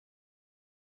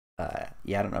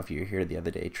Yeah, I don't know if you were here the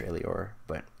other day, Traileor,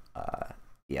 but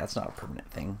yeah, it's not a permanent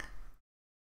thing.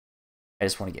 I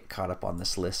just want to get caught up on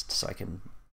this list so I can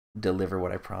deliver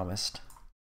what I promised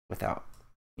without,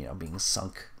 you know, being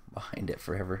sunk behind it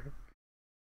forever.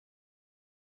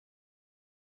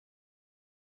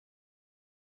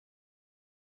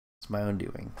 It's my own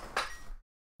doing.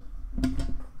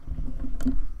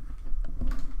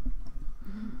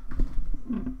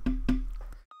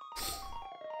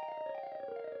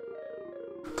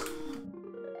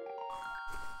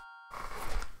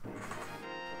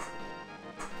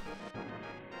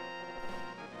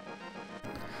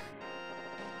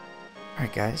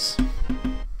 Alright, guys.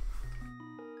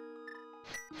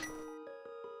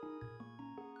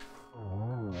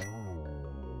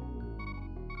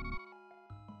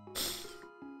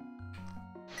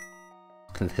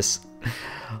 This,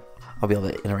 I'll be able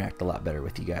to interact a lot better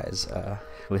with you guys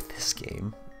with this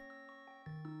game.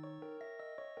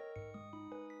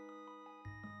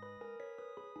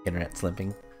 Internet's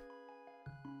limping.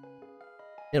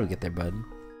 It'll get there, bud.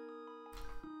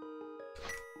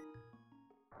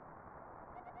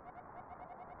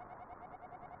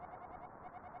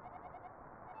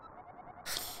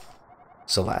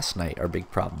 So last night, our big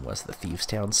problem was the Thieves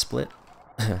Town split,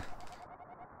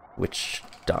 which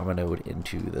dominoed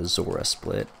into the Zora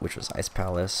split, which was Ice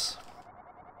Palace.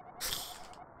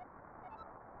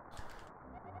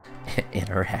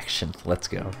 Interaction, let's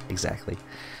go, exactly.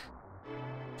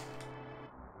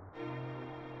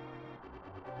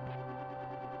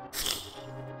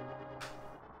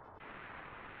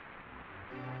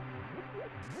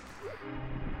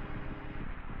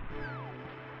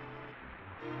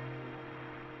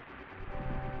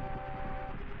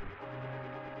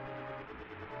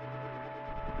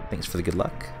 Thanks for the good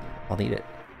luck. I'll need it.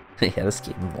 Yeah, this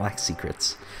game lacks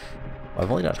secrets. Well, I've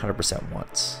only done 100%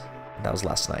 once. And that was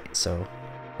last night, so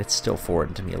it's still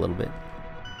foreign to me a little bit.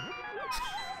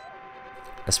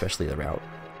 Especially the route.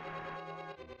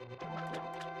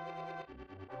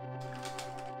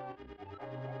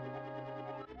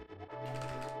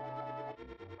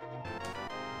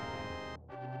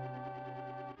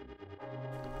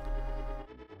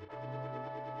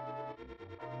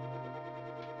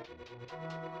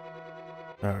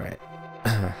 Alright,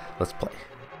 let's play.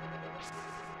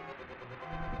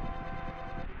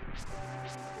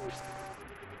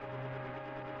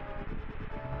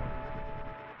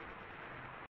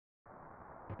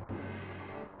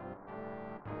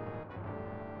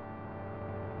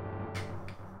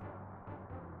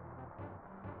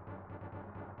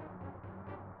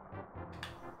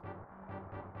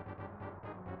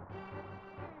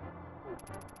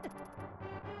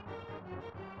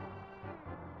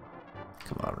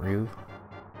 Come on, Rue.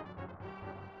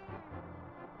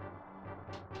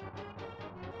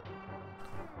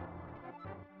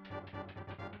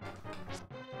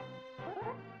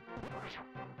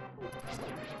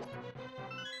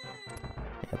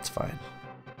 That's fine.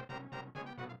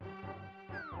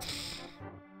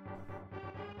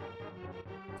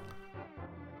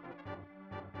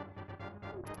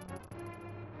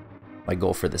 My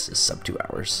goal for this is sub 2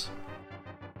 hours.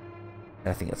 And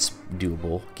I think that's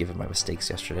doable given my mistakes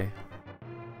yesterday.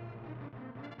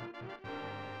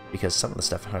 Because some of the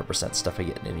stuff, 100% stuff, I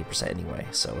get in 80% anyway,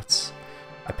 so it's,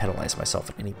 I penalize myself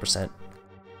at 80%.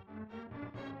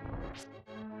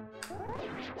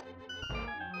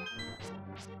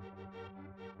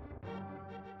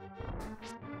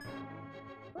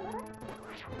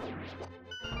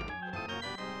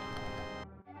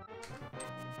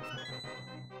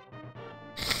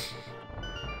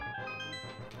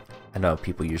 I know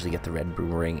people usually get the red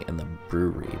boomerang and the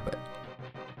brewery, but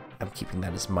I'm keeping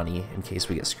that as money in case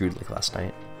we get screwed like last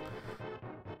night.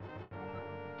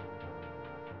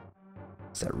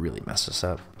 'Cause that really messed us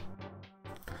up.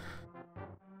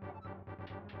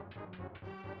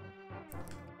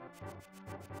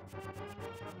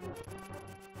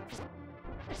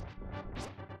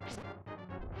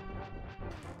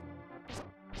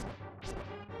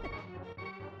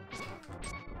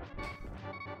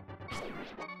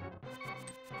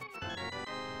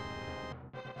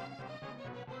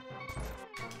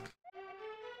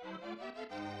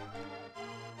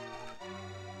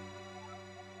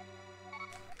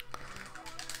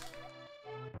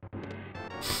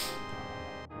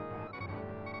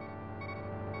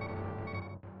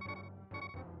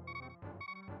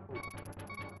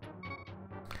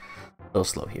 A little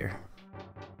slow here.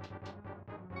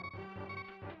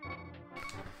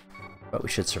 But we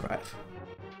should survive.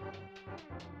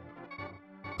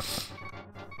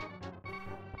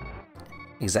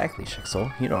 Exactly,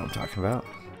 Shixel. You know what I'm talking about.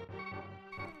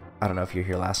 I don't know if you were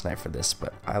here last night for this,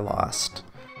 but I lost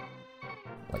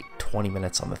 20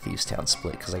 minutes on the Thieves Town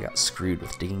split because I got screwed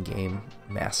with digging game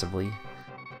massively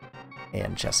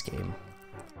and chess game.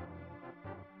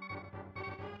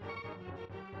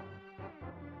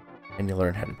 And you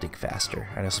learn how to dig faster.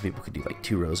 I know some people could do like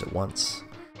 2 rows at once.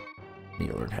 And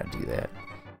you learn how to do that.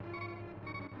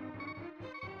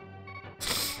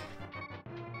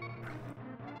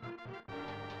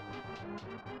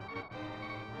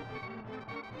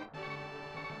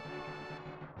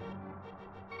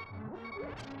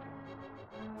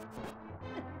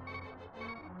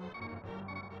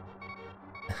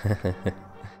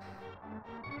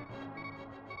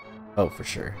 Oh, for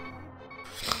sure.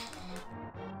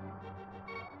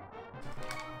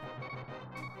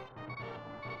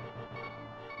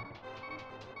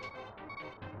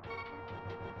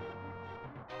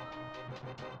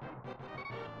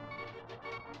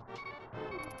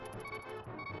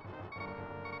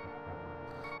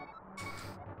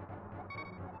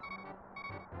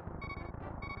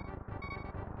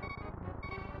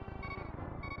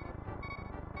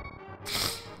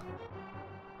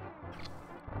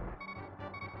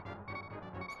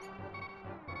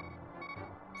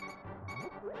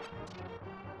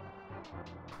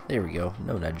 There we go.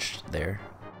 No nudge there,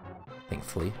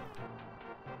 thankfully.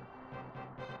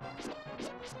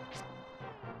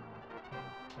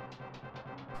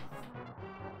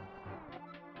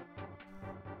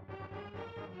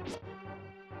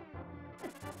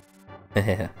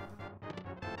 That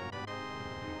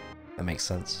makes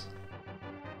sense.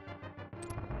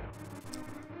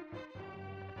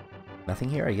 Nothing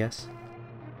here, I guess.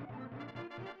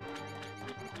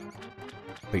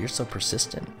 But you're so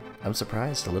persistent. I'm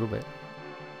surprised a little bit.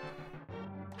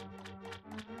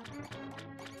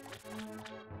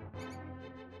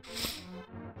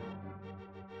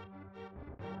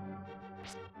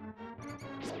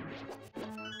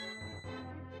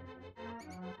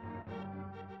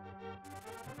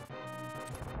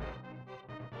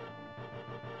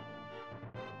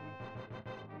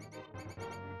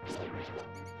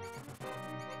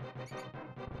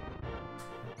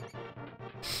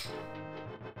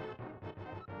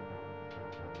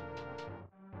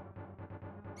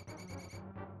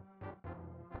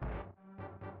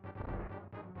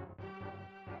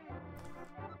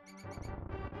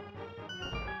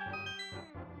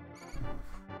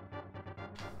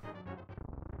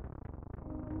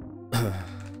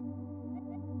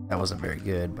 That wasn't very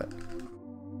good, but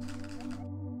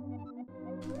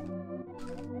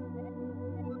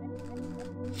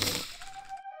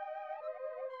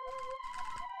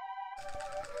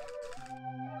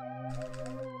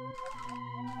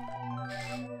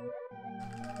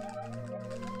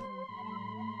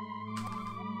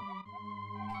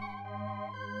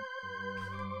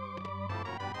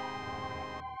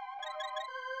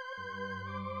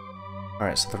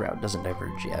alright, so the route doesn't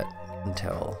diverge yet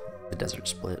until the desert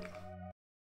split.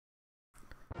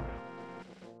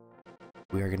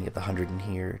 We are going to get the 100 in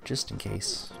here, just in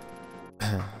case.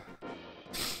 I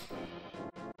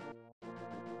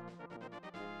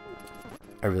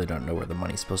really don't know where the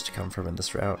money's supposed to come from in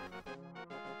this route.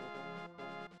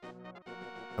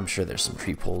 I'm sure there's some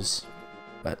tree pulls,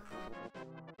 but...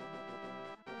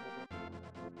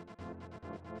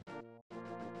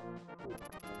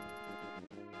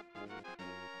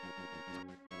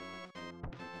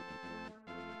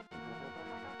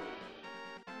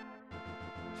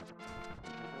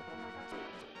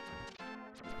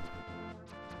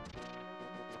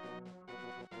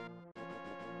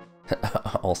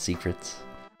 all secrets.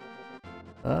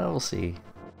 We'll see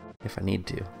if I need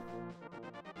to.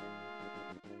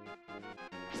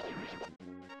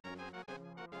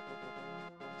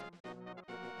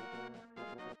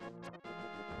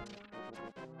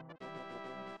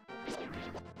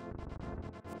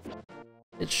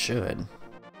 It should.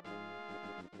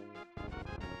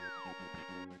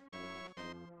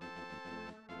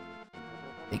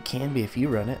 It can be if you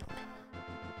run it.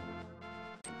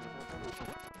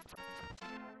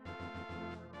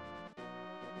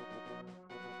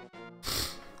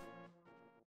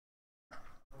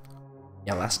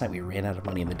 Yeah, last night we ran out of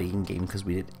money in the digging game because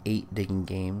we did 8 digging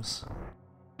games.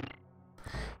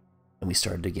 And we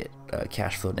started to get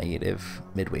cash flow negative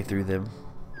midway through them.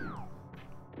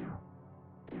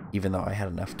 Even though I had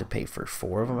enough to pay for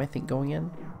 4 of them, I think, going in.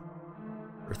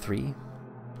 Or 3. Yeah,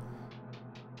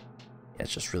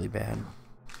 it's just really bad.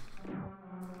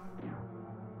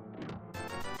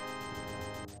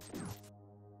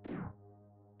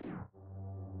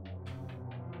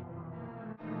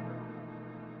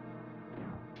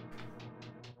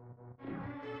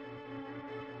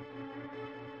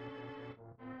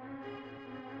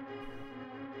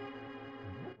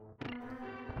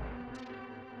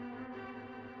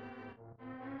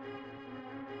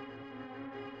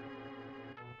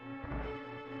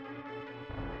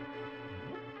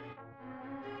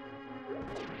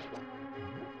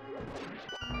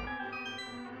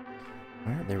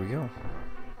 Alright, there we go.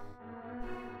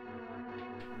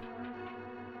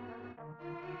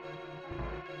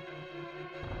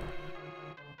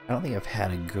 I don't think I've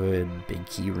had a good big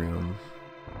key room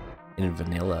in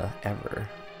vanilla ever,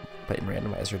 but in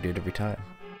randomizer I do it every time.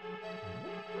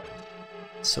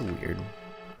 It's so weird.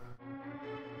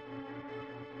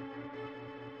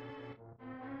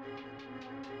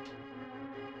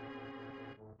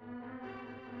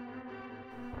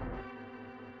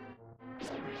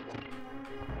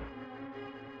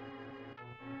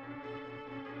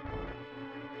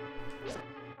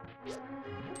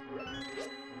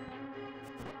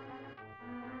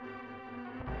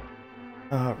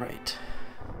 All right.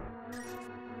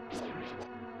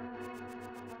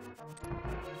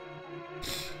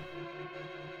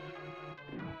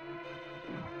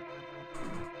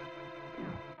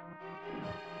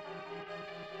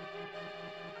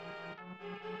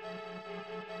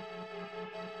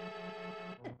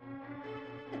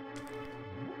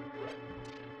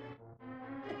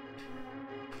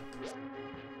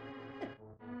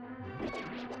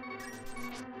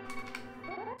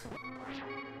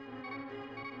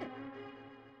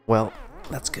 Well,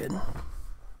 that's good.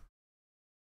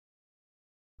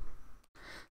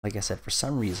 Like I said, for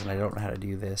some reason I don't know how to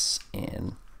do this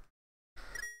in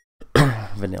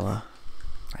vanilla.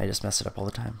 I just mess it up all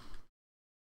the time.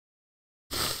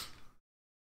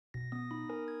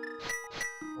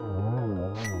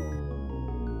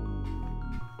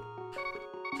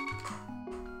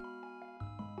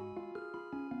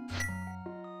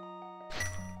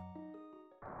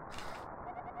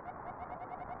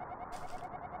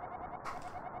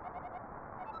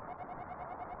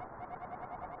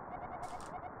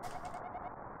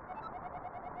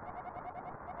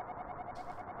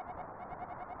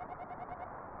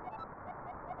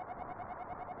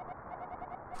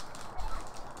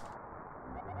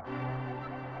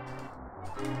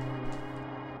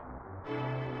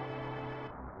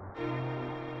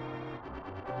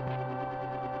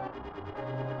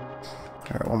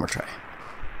 Alright, one more try.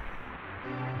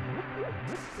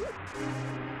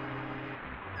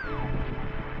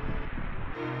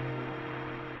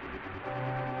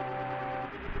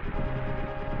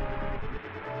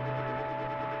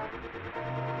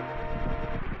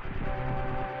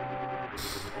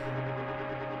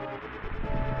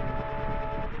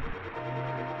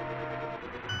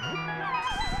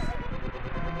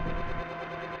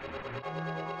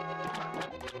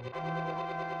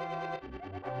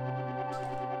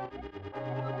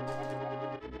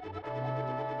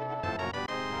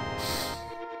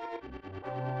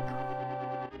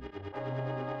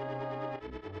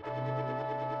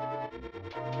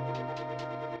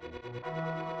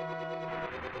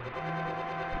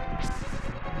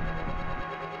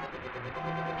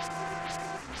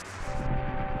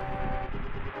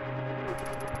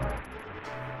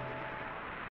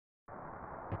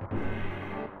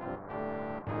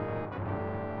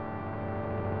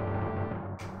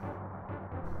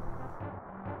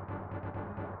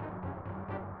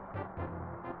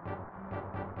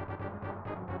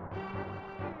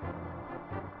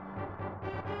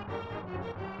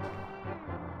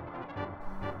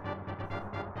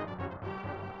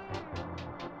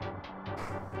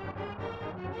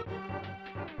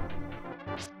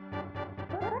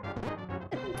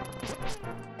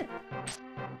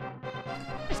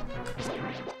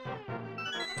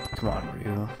 Come on,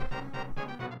 Ryu.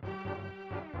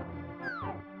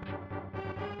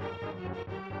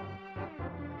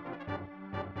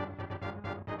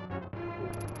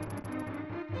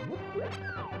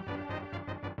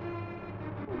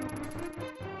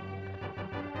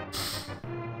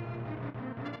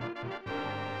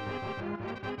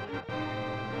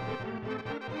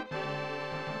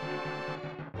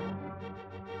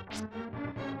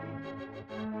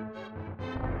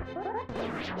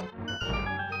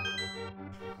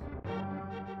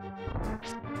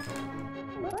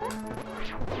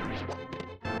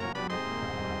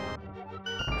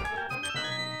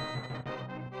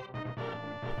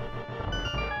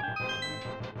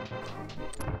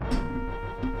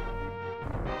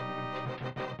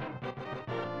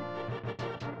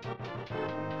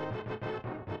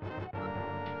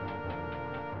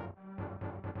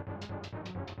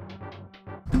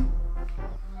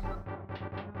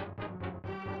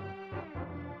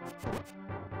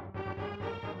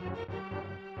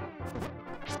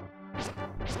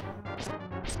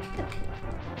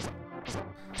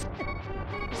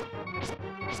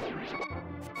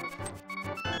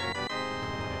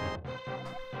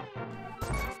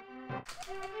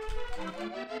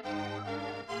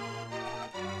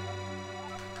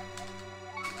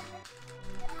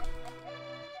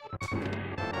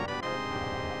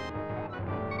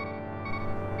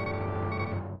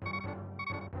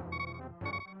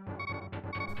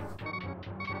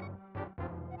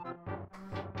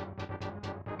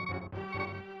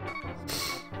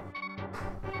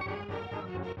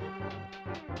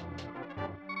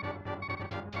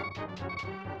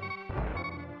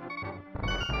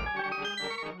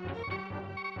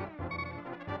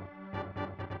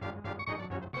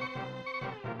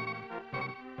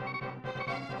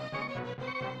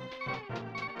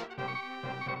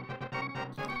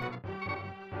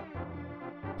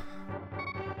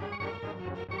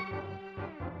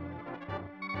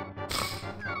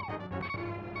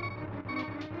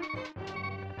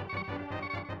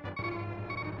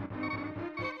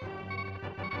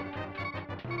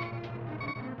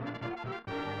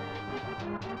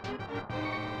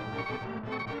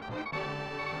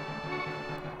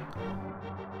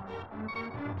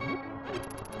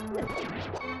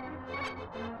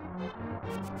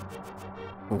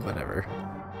 Whatever.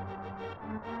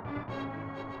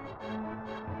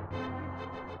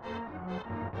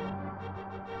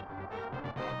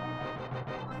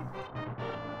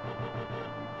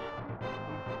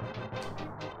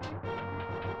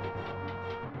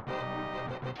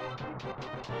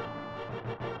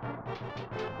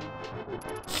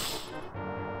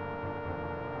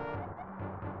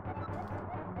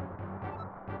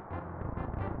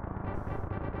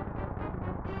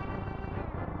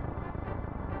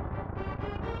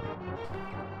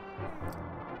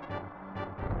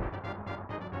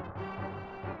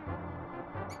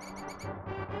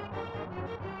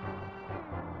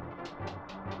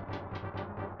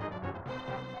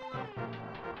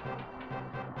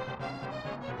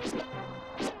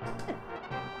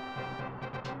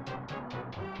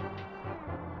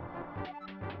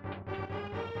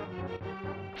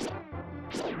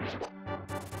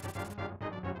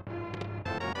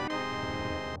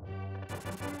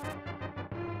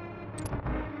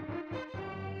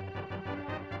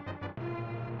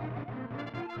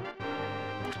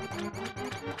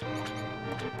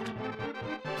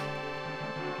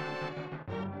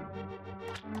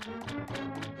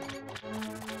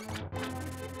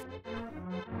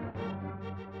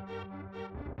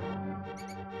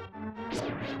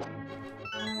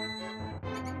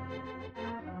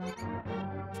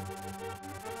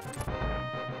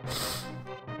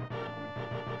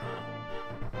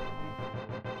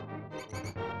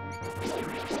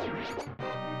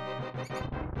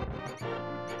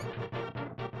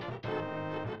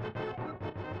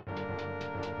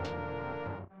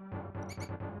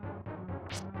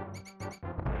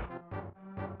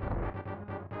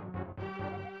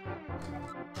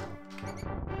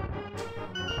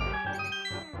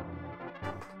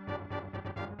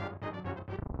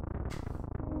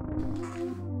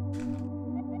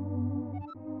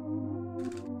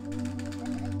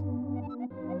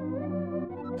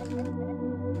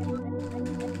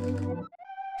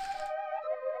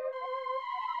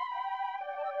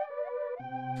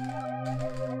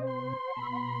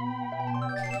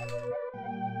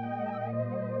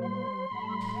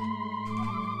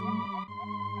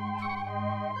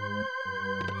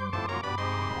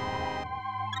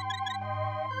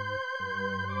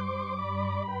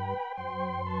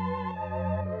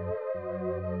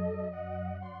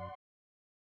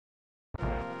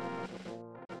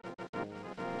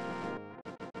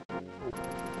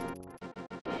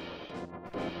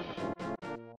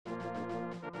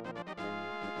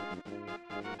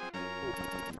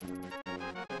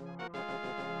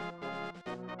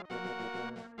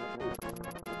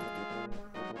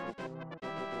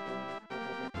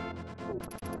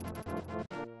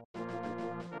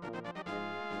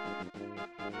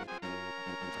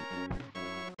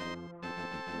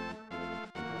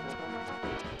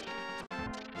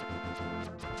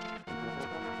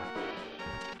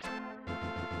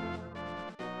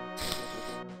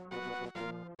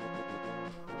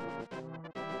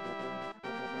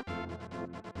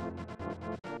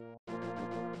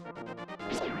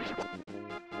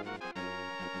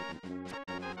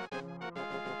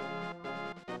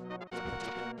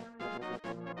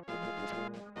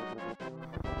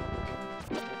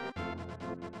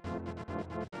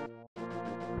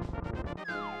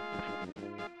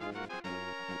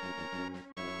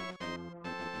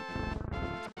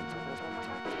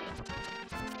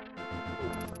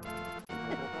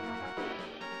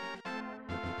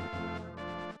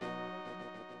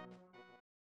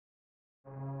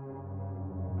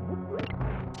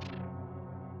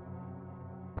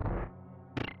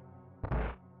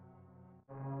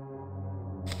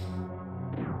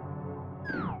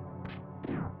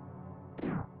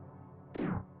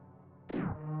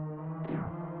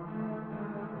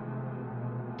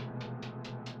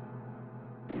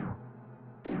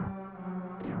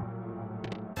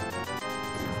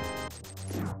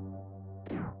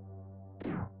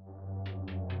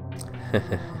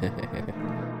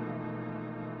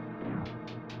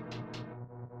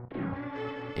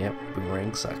 Yep,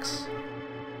 boomerang sucks.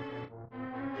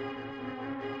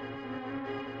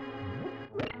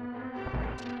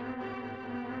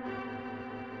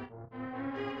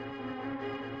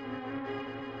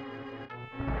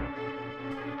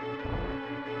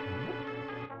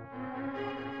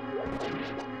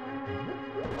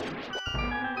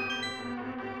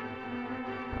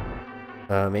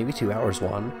 Maybe 2 hours,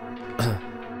 Juan.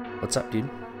 What's up, dude?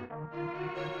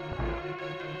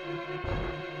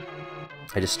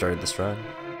 I just started this run.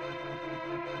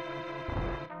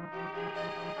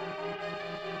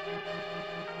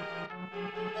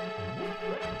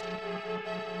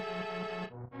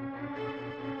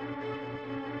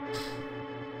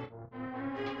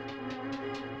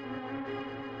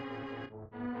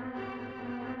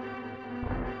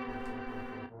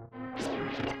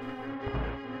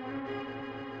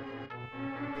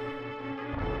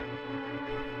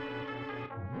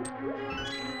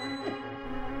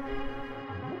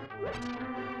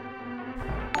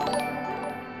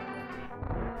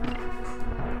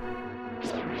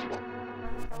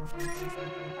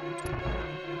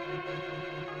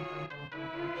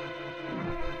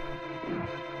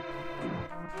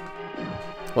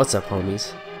 What's up,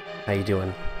 homies? How you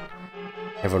doing?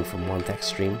 Everyone from One Tech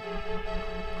Stream.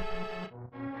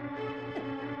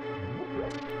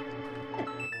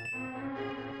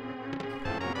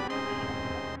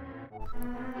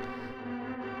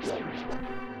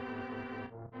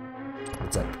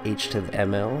 What's up, H to the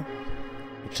ML?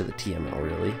 H to the TML,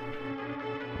 really.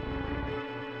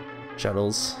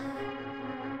 Shuttles.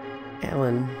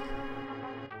 Alan.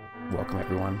 Welcome,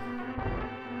 everyone.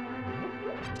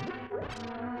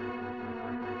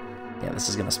 Yeah, this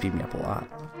is gonna speed me up a lot.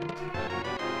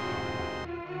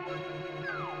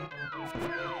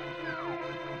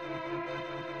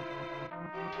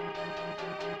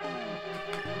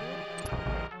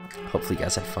 Hopefully you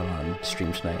guys had fun on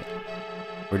stream tonight.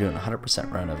 We're doing a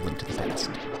 100% run of Link to the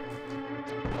Past.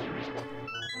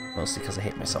 Mostly because I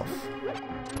hate myself.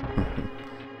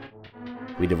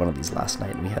 We did one of these last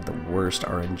night and we had the worst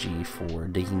RNG for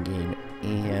digging game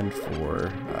and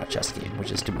for chess game,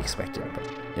 which is to be expected, but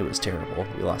it was terrible.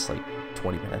 We lost like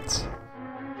 20 minutes.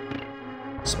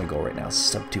 So my goal right now is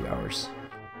sub 2 hours.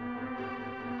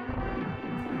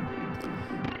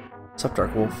 What's up,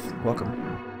 Dark Wolf?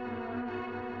 Welcome.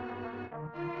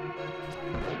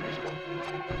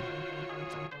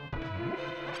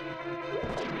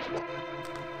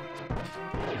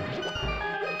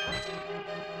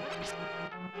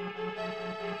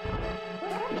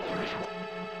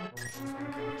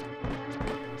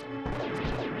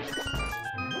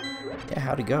 Yeah,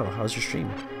 how'd it go? How was your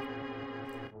stream?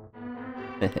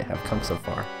 I've come so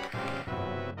far.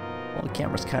 Well, the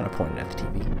camera's kind of pointed at the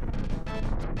TV.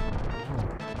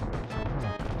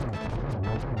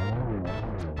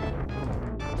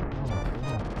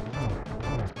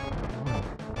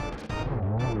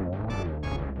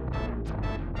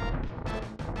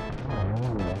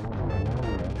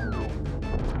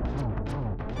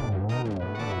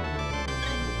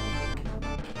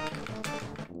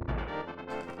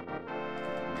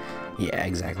 Yeah,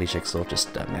 exactly, Chixel.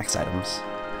 Just max items.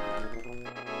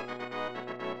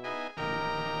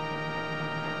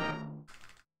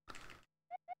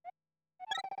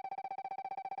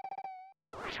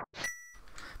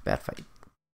 Bad fight.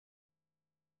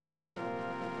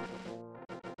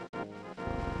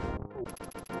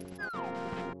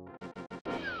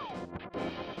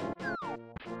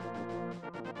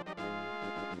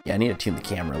 Yeah, I need to tune the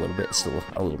camera a little bit. It's still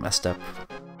a little messed up,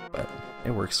 but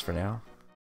it works for now.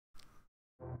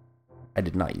 I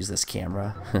did not use this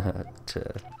camera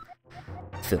to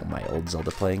film my old Zelda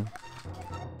playing.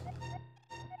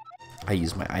 I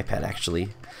used my iPad actually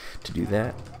to do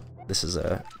that. This is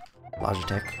a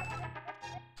Logitech.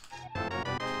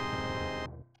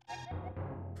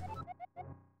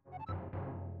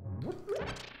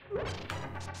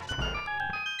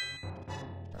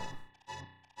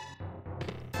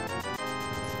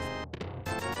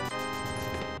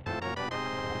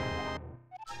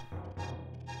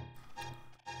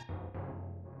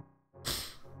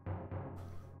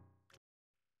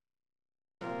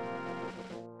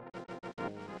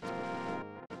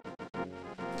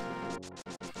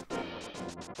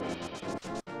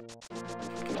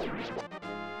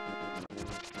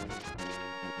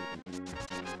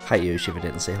 Hi Yoshi, if I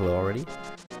didn't say hello already.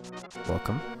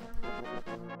 Welcome.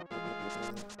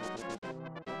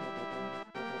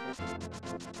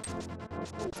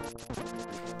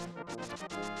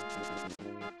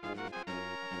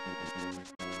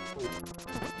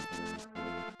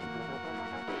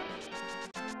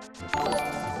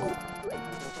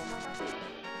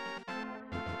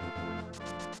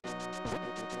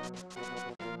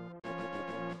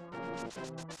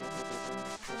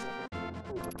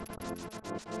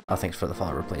 Oh, thanks for the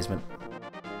follow replacement.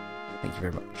 Thank you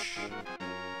very much.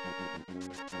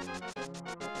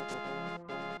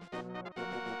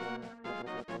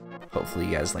 Hopefully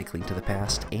you guys like Link to the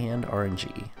Past and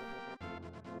RNG.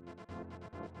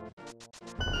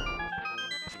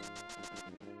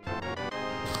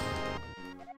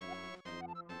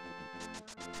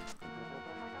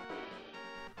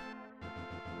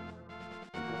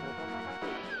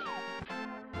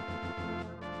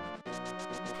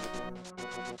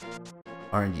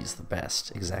 RNG is the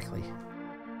best, exactly.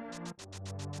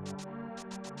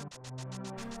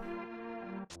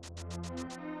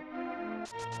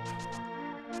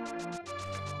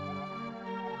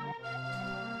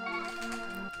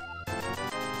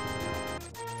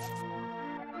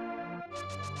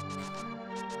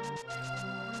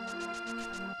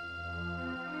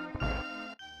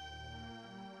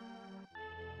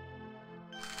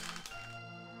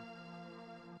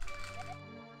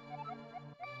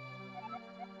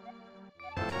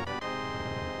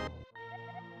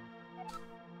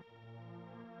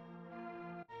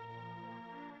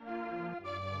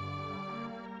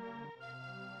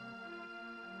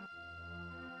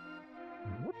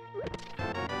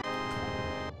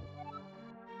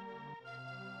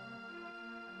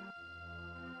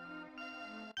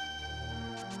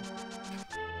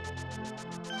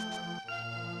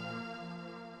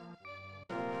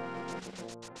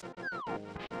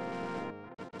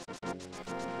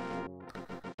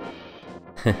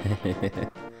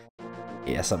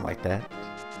 Yeah, something like that.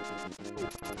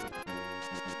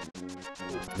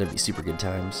 That'd be super good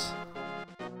times.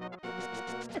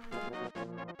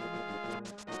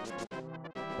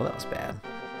 Well, that was bad.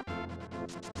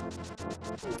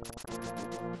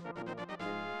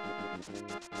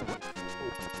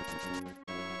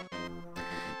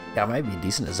 Yeah, it might be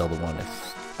decent at Zelda 1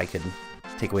 if I could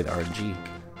take away the RNG.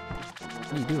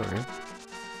 What are you doing, Rue?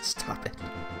 Stop it.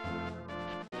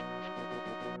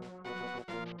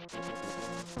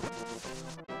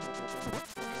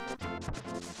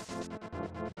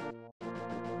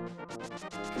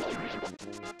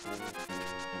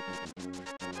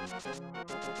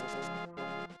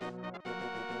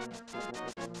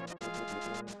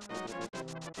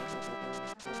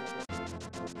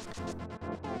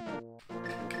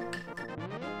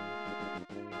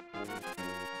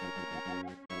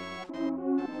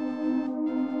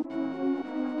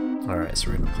 Alright, so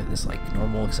we're gonna play this like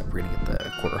normal, except we're gonna get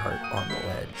the quarter heart on the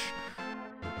ledge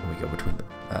when we go between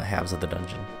the halves of the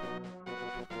dungeon.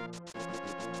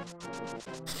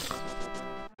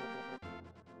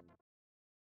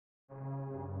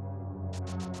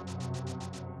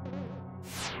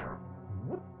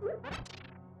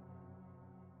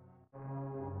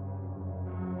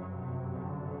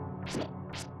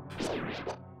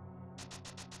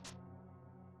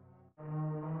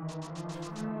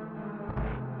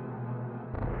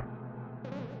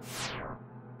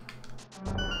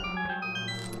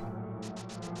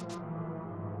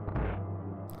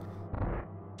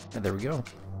 And there we go.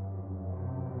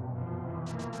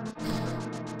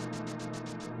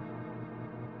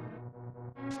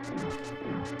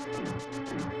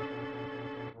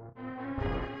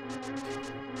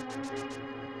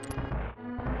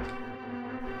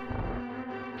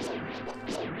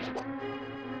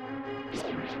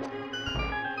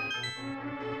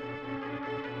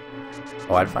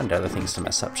 Oh, I'd find other things to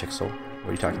mess up, Chixel. What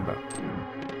are you talking about?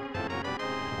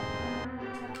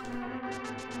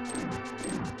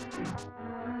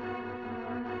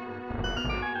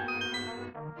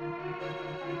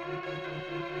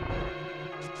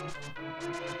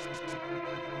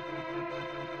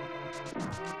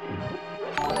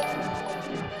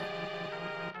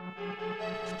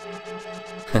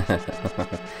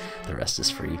 The rest is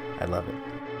free. I love it.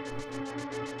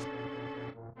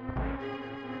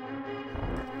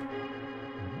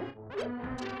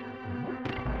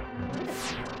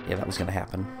 Yeah, that was gonna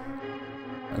happen.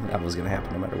 That was gonna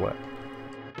happen no matter what.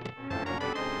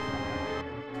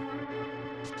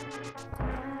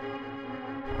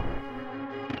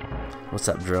 What's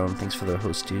up, Drone? Thanks for the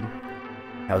host, dude.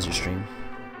 How's your stream?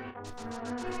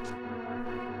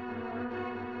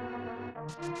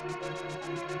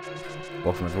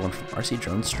 Welcome everyone from RC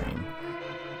Drone Stream.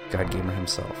 God Gamer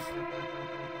himself.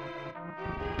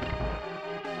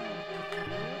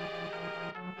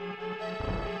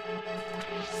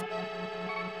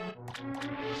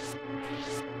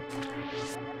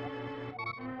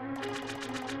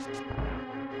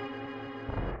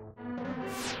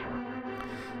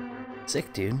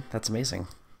 Sick, dude. That's amazing.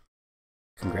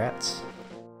 Congrats.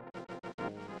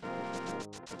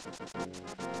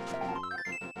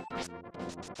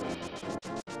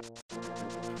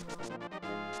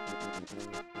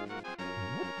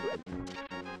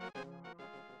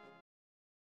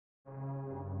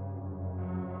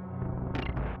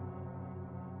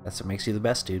 That's what makes you the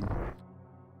best, dude.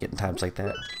 Getting times like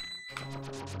that.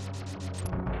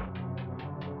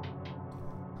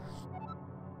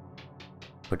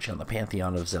 Put you on the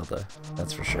pantheon of Zelda,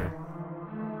 that's for sure.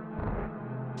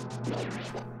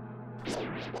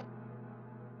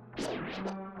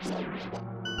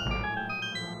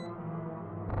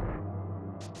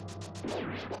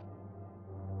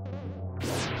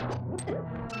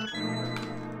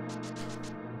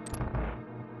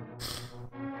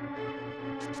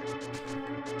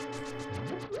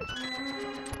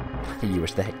 You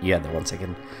wish that you had that 1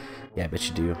 second. Yeah, I bet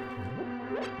you do.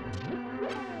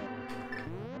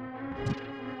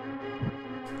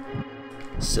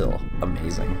 Still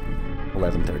amazing.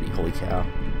 11:30, holy cow.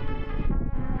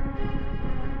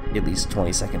 At least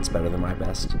 20 seconds better than my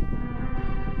best.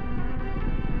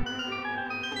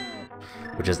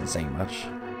 Which isn't saying much.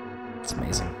 It's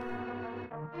amazing.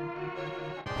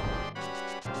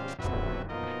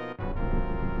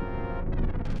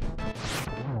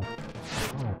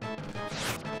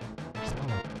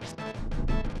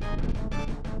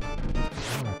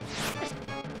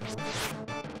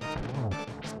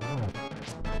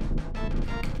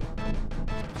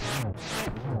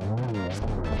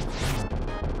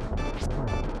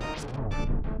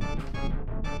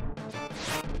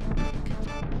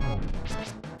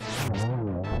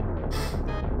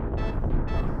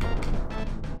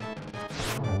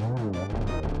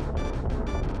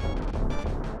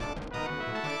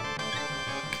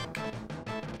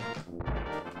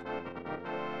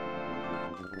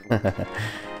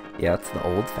 Yeah, it's the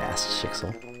old fast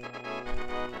Shixel.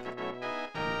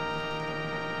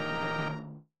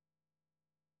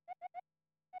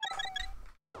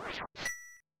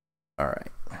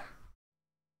 Alright.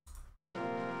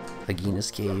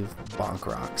 Agina's Cave, Bonk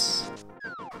Rocks.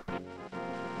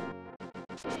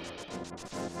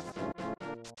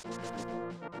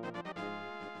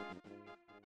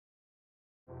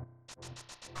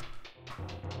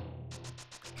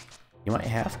 You might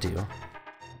have to.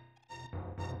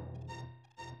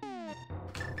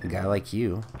 A guy like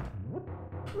you.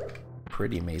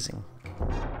 Pretty amazing.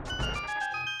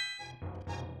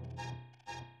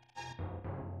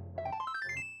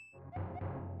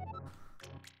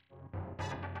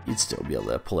 You'd still be able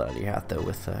to pull it out of your hat though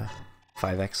with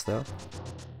 5X though.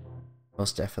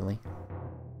 Most definitely.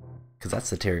 Because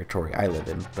that's the territory I live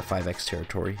in, the 5X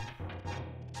territory.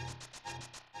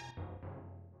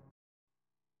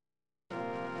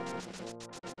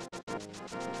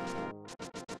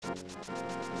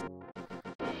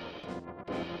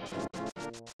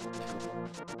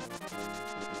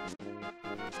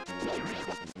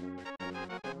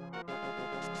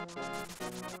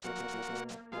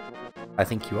 I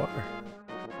think you are.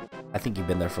 I think you've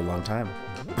been there for a long time.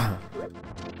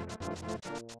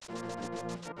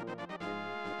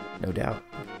 No doubt.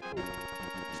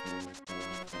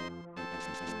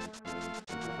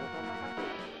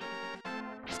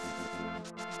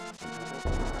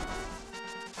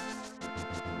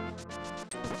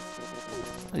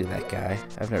 Look at that guy.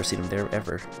 I've never seen him there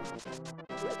ever.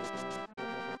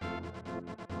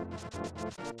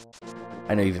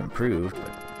 I know you've improved,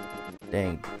 but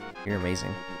dang, you're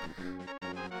amazing.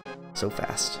 So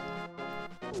fast.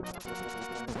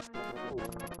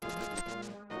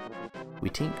 We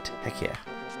tinked. Heck yeah.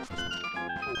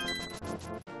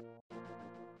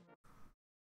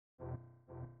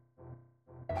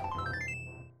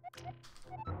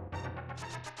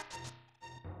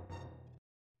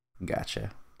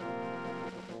 Gotcha.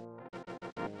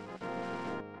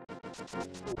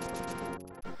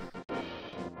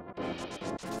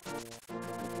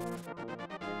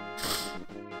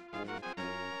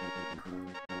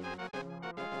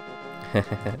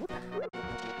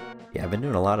 Yeah, I've been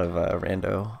doing a lot of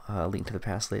rando Link to the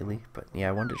Past lately, but yeah,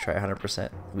 I wanted to try 100%.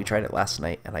 We tried it last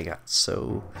night, and I got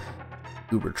so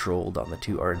uber trolled on the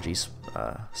 2 RNG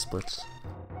splits.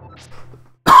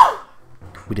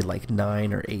 We did like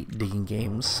 9 or 8 digging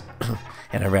games,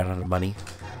 and I ran out of money,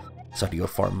 so I had to go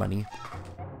farm money.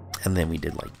 And then we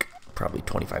did like probably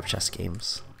 25 chess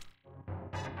games.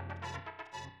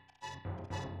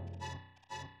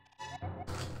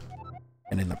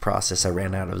 And in the process, I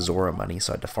ran out of Zora money,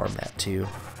 so I had to farm that too.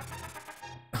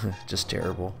 Just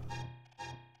terrible.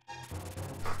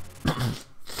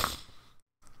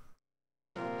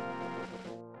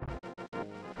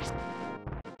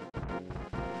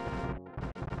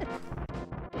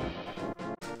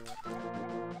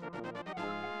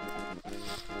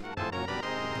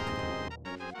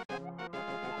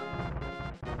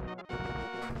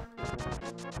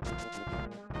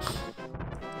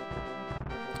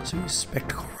 So use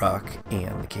Spectacle Rock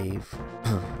and the cave.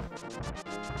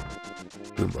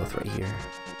 Do them both right here.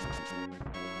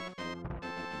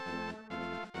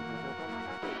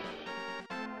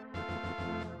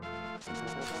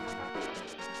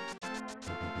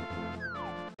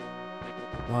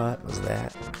 What was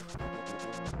that?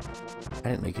 I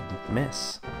didn't know you could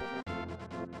miss.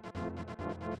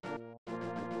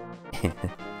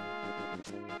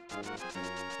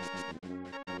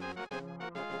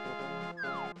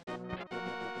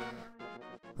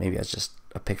 Maybe that's just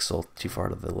a pixel too far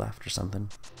to the left or something.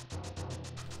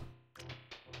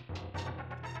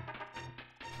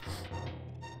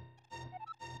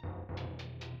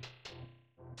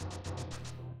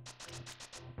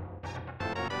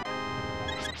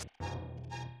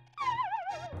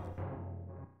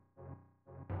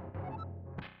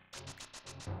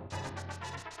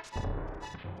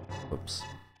 Whoops.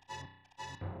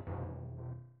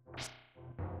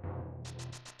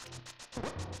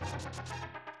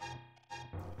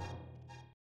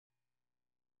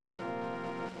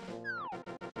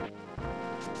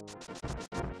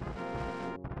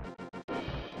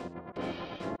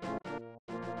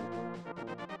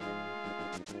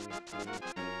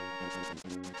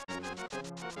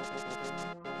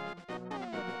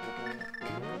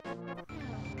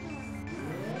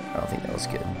 I don't think that was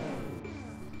good.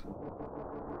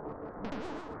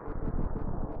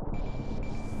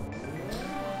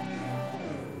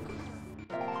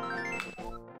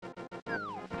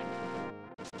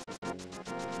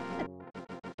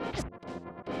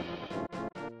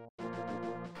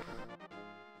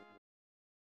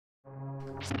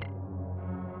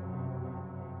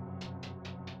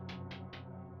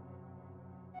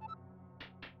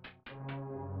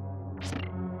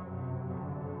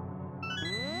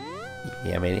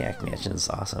 Yeah, Maniac Mansion is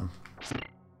awesome.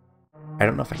 I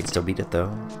don't know if I can still beat it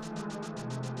though.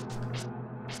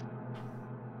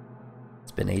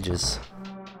 It's been ages.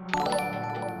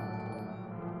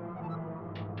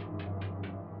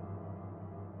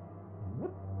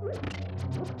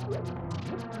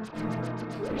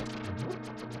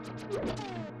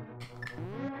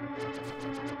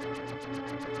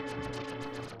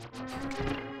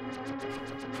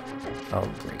 Oh,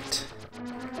 great.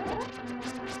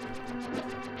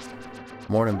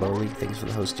 Morning, Bowley. Thanks for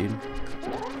the host, dude.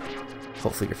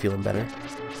 Hopefully you're feeling better.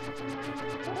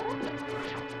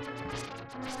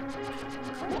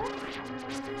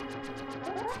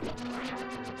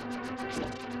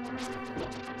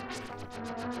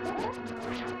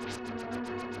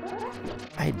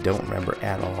 I don't remember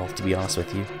at all, to be honest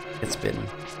with you. It's been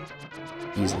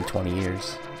easily 20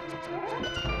 years.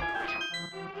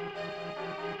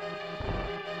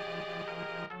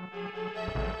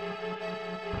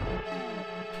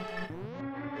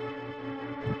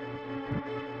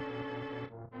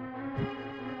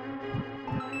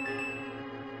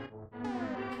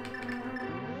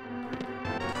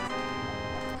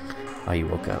 Oh, you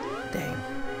woke up. Dang.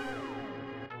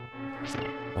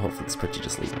 Well, hopefully this puts you to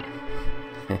sleep.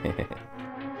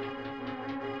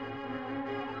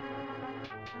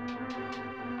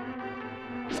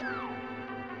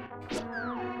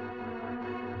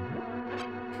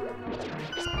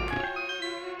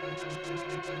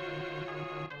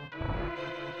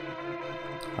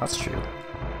 That's true.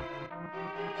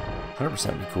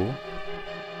 100% would be cool.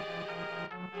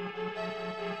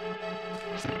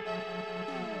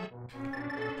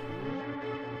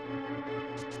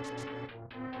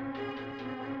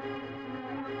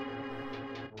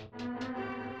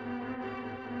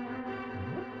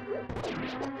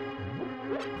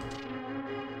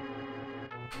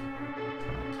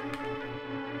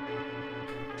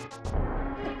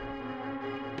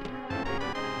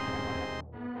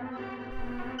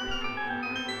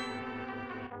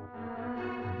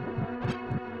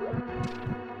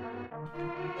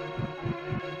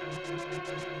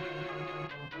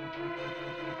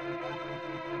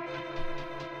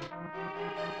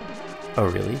 Oh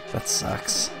really? That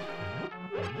sucks.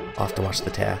 I'll have to watch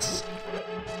the tasks.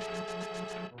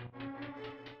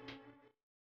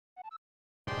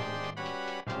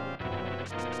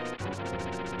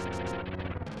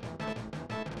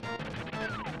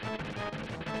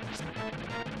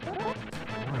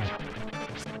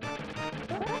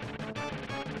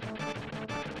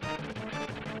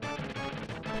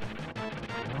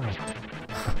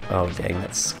 Oh dang,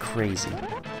 that's crazy.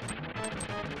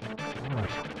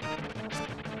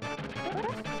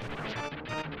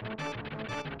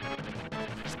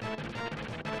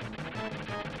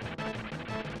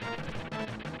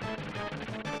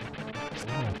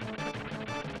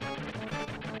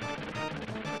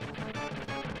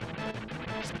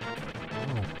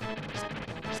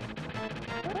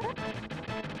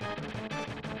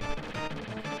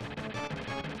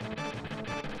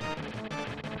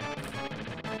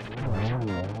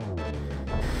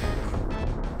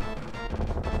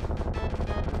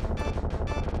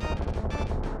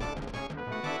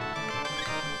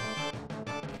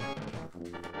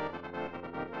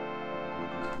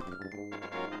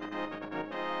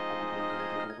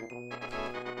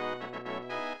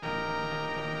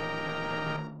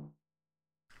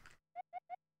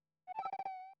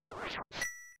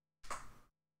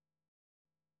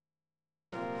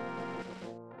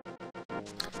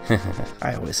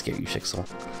 I always scare you, Shixel.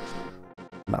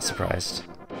 I'm not surprised.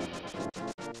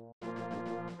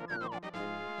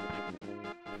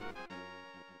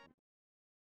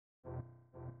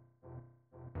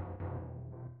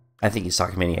 I think he's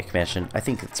talking Maniac Mansion. I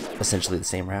think it's essentially the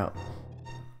same route.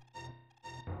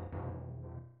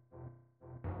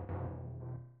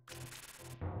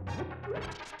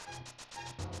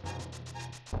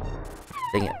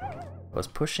 Dang it. I was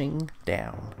pushing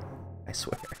down. I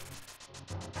swear.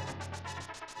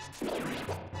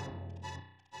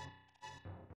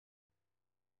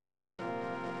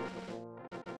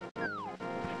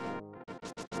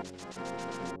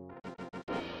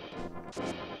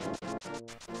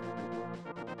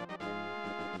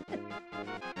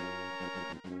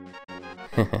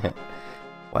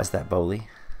 Why's that, Bowley?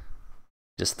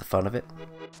 Just the fun of it?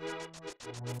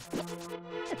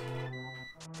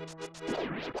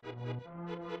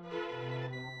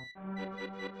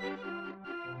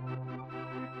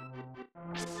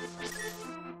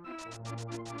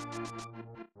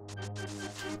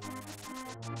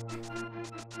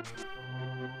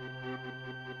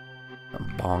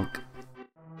 Bonk.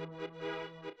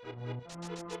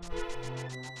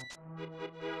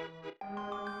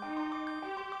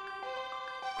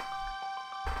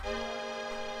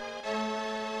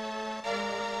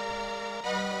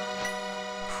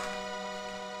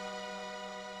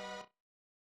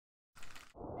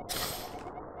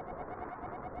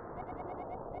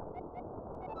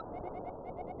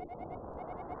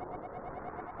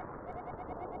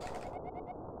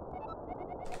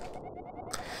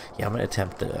 Yeah, I'm gonna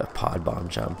attempt the pod bomb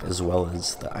jump as well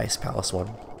as the Ice Palace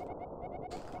one.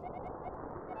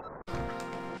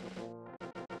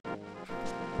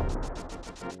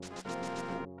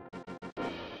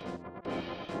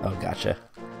 Oh, gotcha.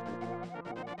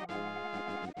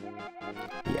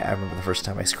 Yeah, I remember the first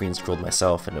time I screen scrolled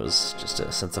myself and it was just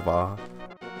a sense of awe.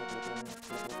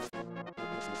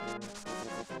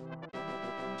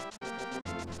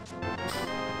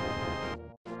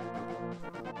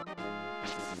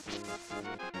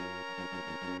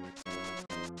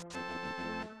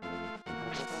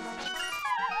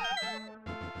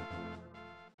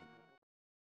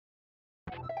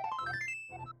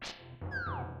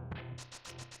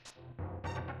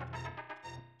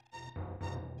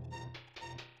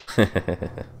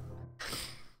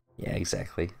 Yeah,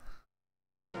 exactly.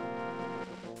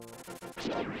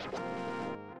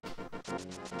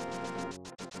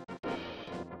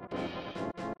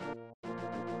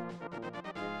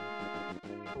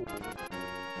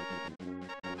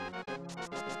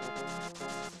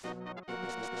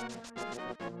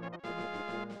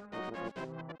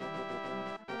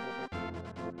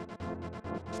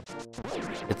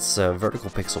 It's vertical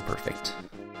pixel perfect.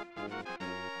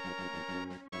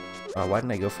 Why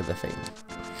didn't I go for the thing?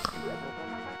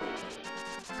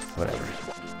 Whatever.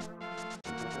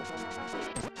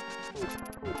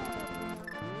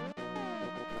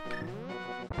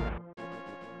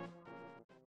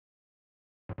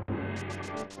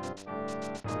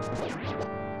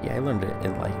 Yeah, I learned it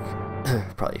in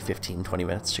like probably 15-20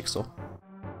 minutes, Chixel.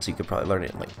 So you could probably learn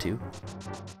it in like 2.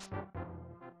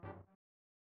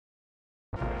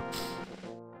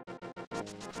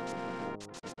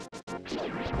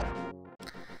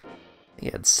 He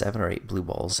had 7 or 8 blue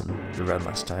balls in the run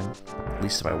last time.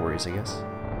 Least of my worries, I guess.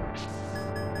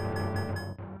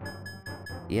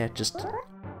 Yeah, just...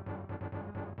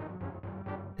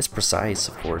 It's precise,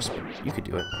 of course, but you could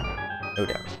do it. No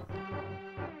doubt.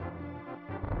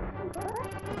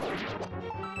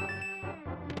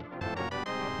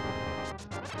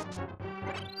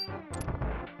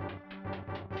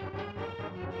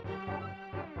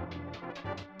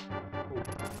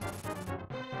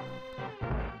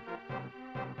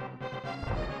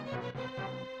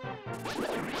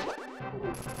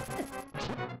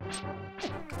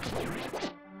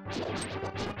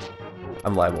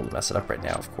 I'm liable to mess it up right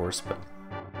now, of course, but...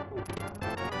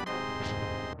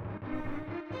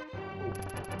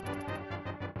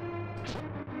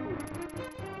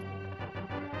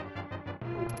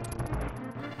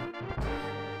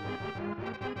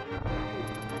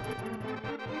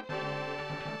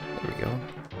 There we go.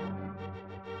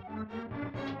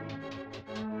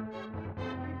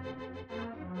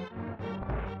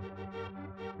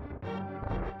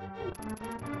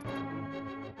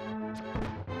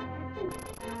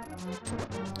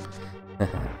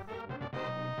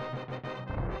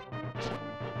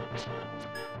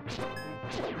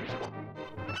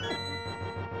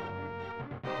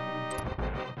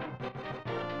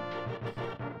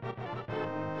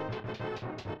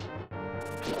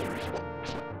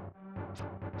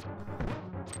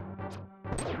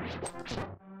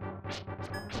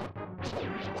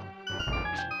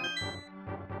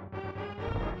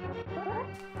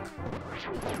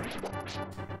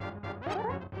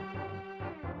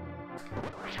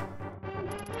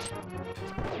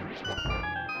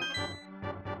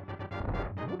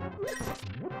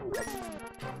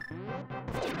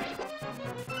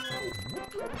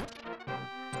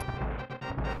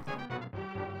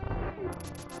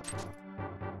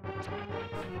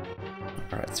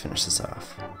 Alright, let's finish this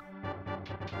off.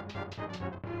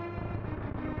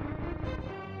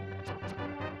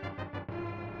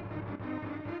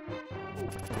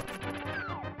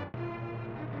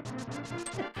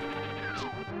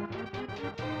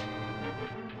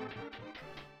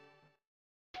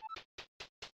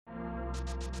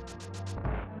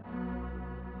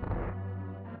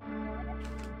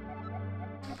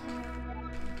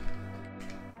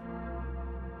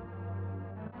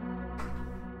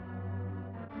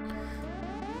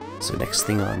 So next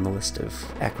thing on the list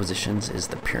of acquisitions is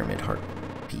the Pyramid Heart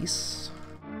piece.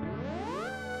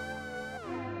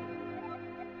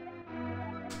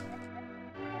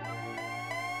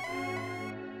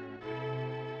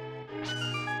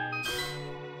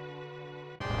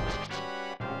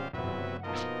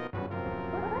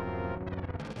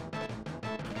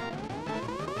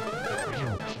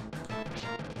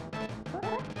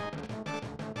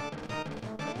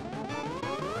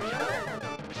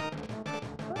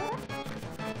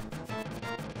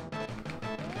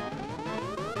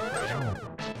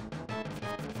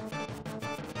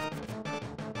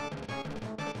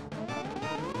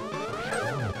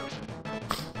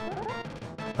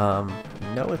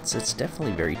 No, it's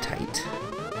definitely very tight.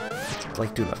 It's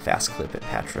like doing a fast clip at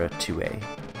Patra 2A,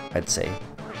 I'd say.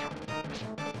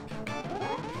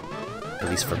 At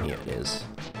least for me it is.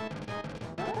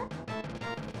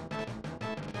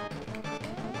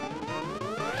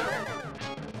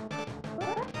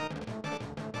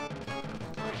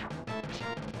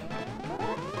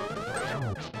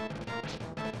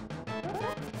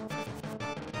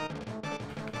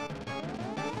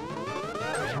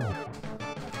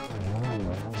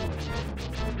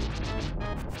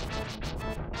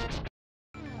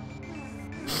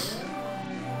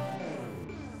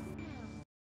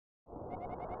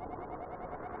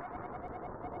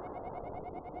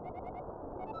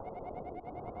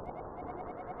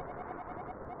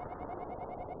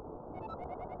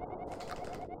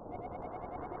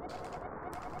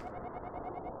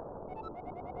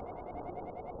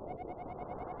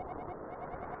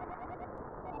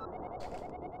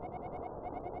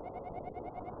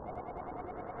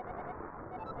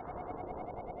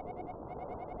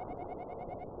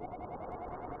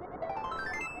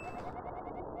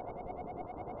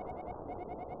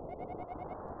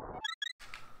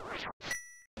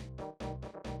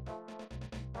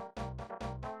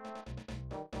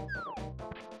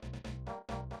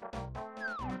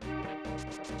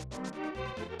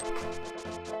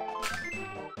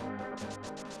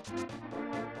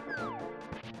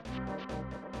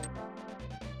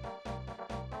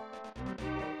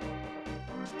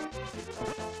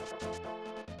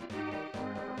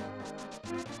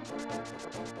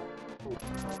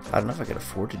 I don't know if I could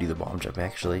afford to do the bomb jump,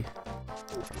 actually.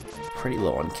 Pretty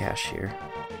low on cash here.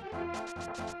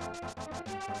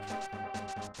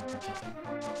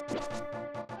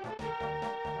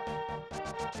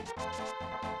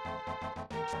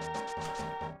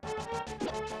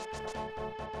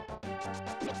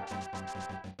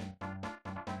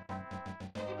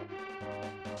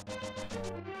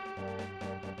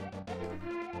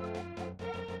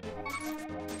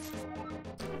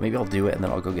 Maybe I'll do it and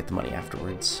then I'll go get the money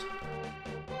afterwards.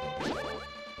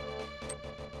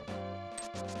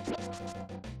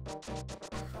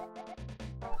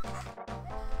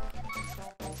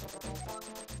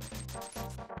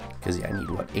 Because yeah, I need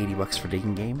what, 80 bucks for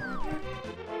digging game?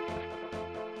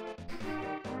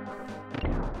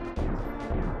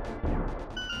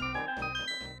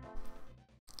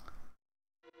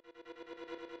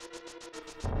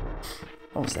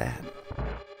 What was that?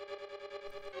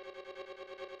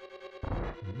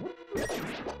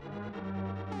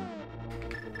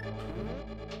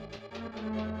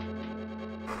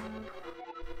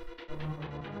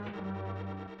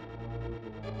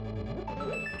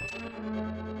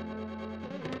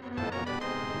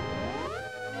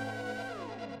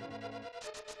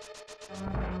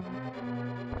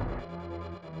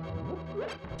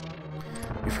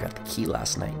 We forgot the key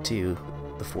last night too,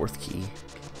 the fourth key.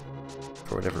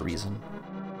 for whatever reason.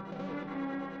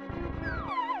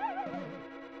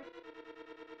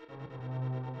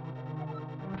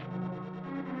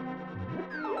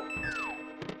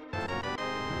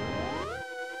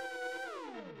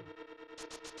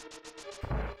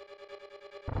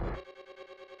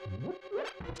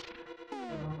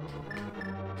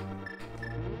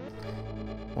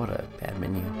 What a bad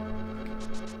menu.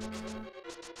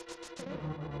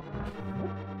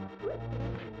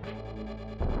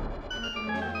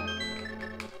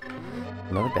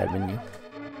 Another bad menu.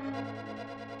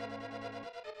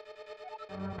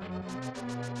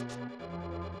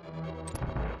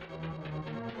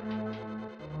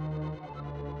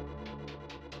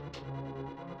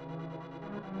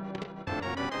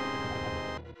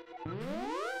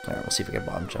 Alright, we'll see if we get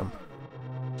bomb jump.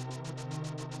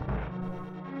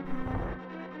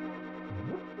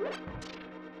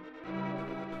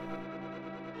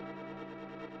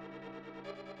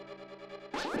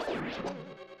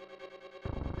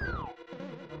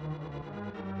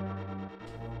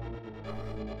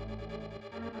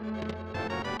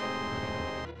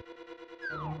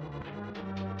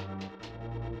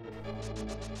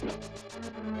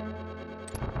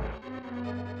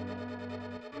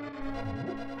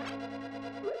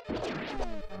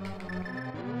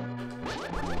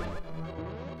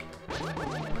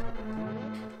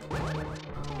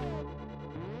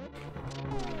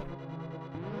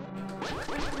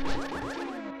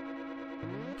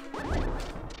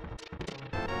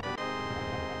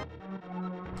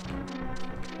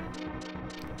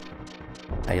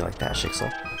 How you like that,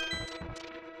 Shixel?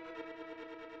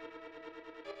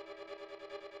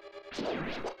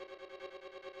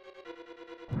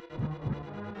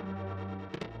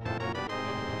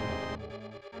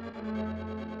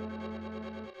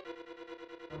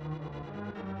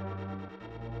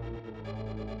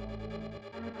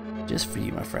 Just for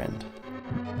you, my friend.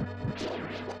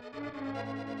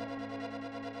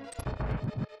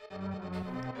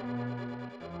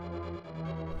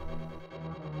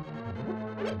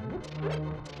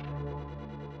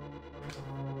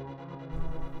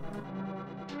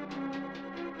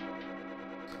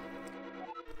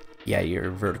 Yeah, you're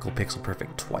vertical pixel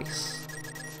perfect twice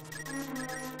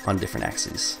on different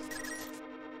axes.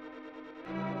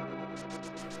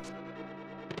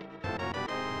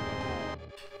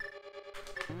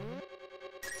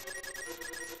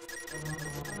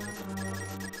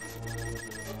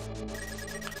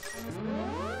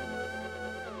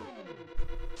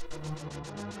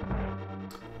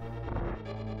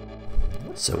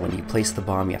 So when you place the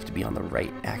bomb, you have to be on the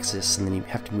right axis, and then you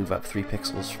have to move up 3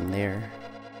 pixels from there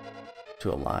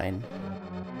to a line.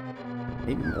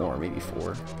 Maybe more, maybe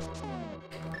 4.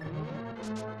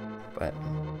 But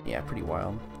yeah, pretty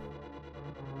wild.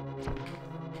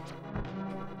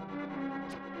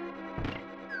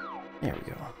 There we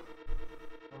go.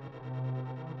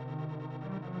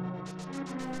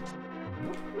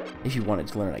 If you wanted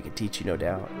to learn, I could teach you, no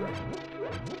doubt.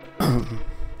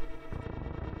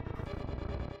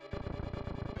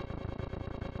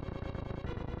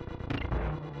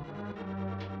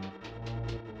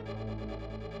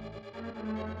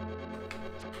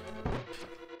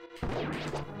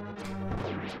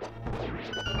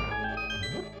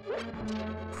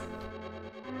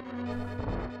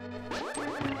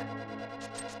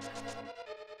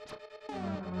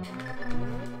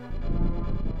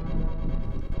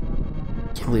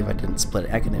 Can't believe I didn't split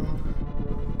acronym.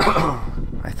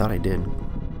 I thought I did.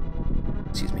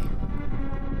 Excuse me.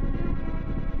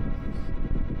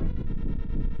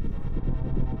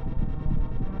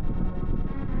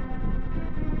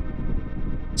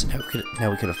 So now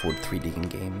we could afford 3D in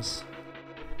games.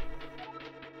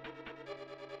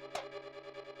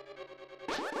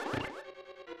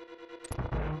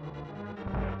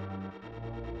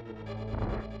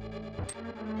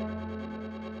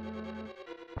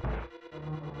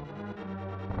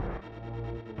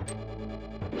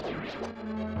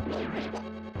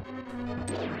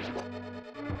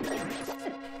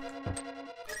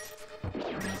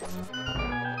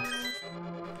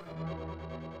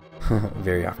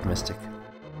 Very optimistic.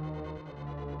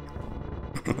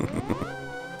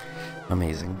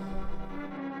 Amazing.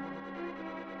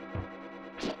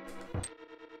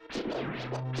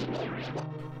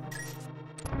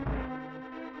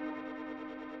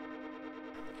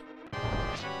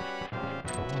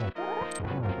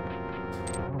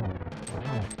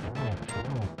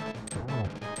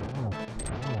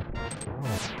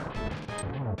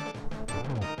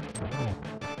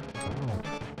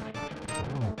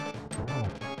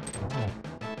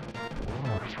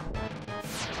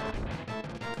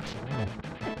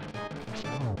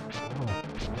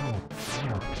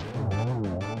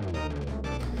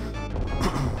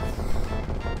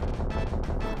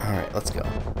 Alright, let's go.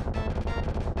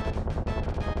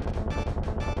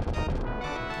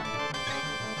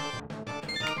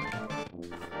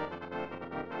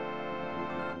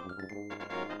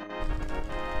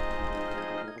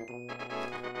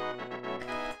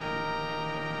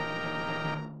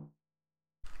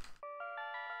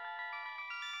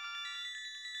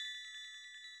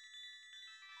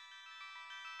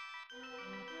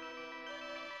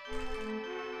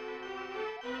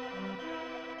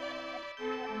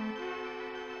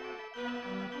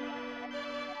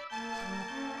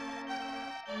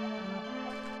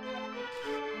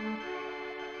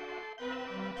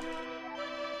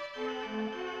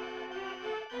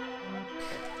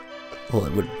 Well,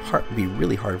 it would be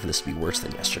really hard for this to be worse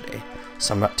than yesterday,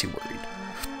 so I'm not too worried.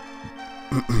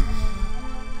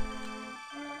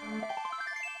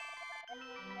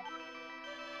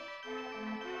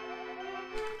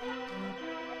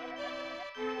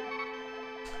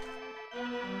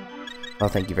 Oh,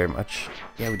 thank you very much.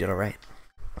 Yeah, we did alright.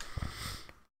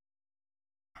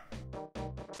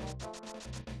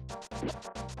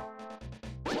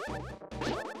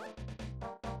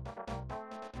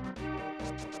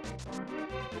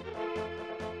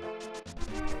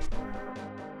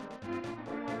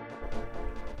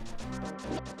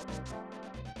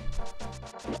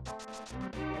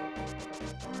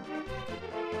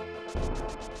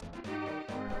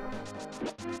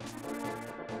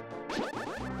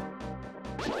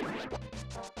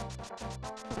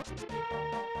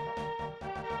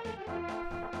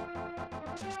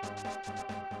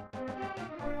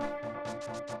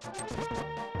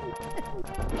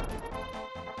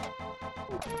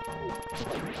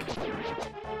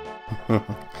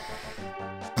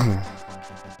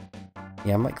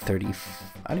 Yeah, I'm like 30. I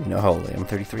don't even know how old I am.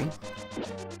 33?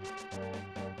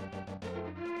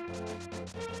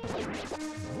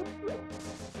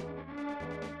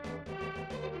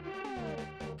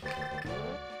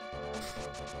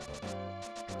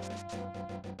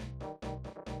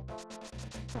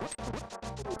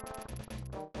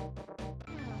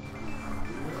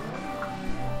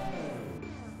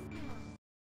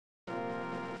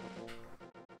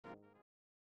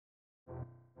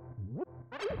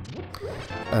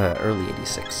 Early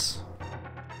 86.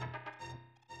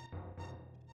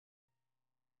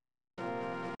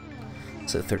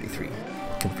 So 33.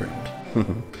 Confirmed.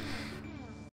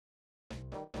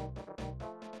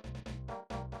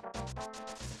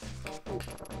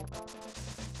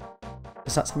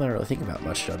 It's not something I really think about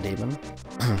much, John Damon.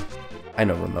 I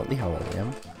know remotely how old I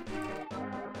am.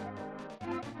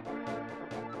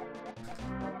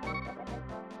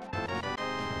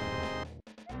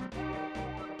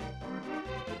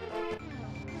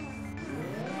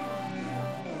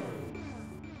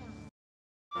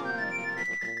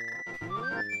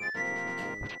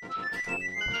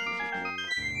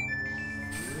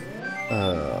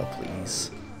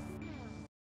 Please.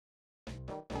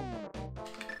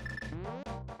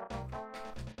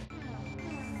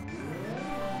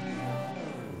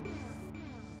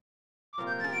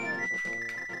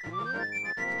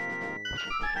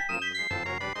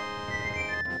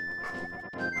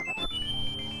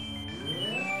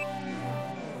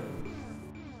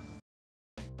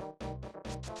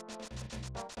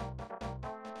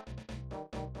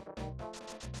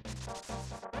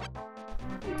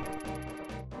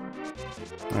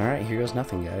 Alright, here goes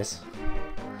nothing, guys.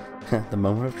 The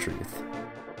moment of truth.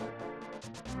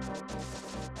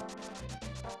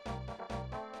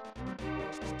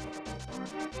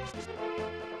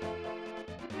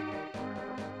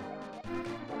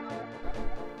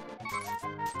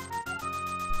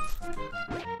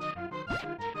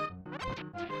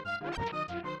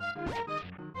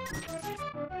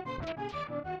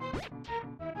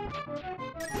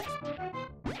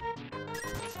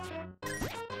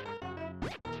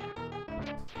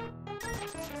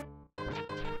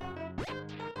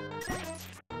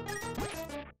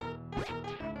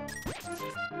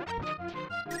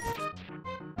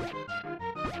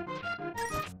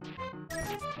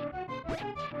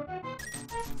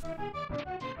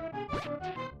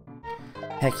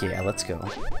 Heck yeah, let's go.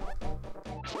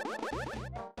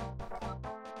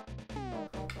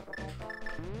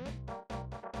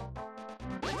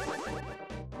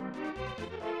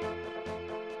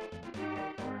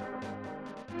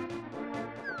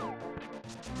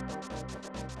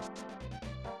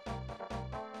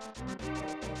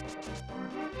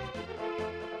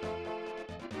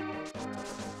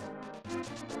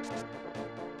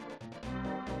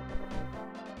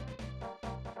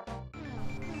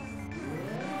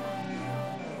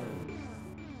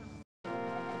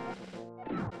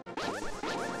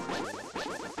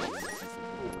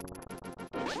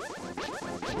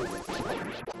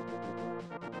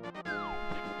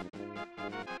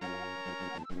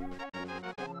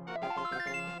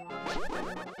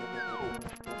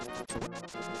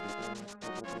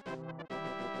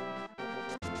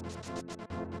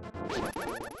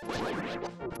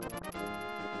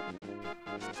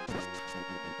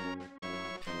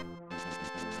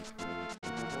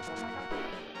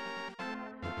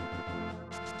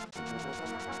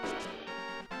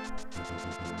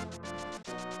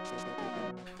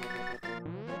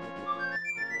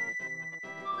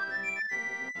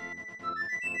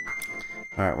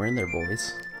 Alright, we're in there,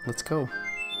 boys. Let's go.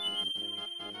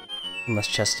 Unless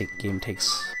chess game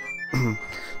takes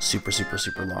super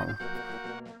long.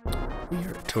 We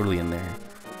are totally in there.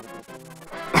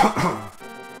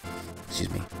 Excuse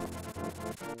me.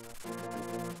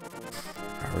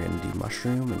 Alright, we're gonna do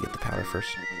mushroom and get the powder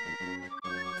first.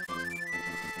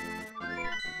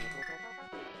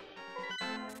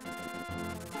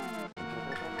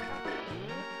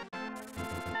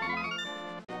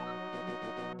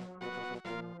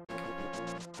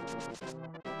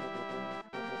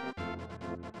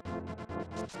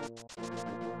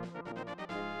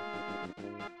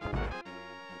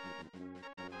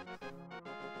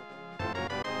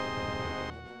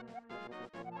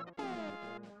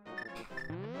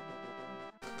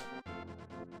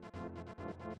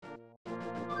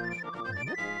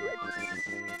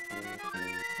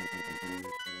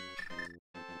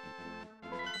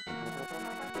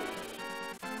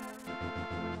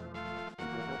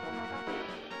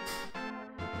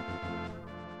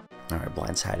 Alright,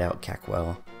 Blind's Hideout,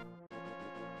 Cackwell.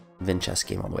 Chess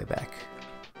game all the way back.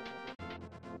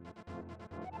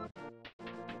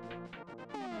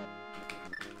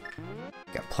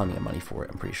 Got plenty of money for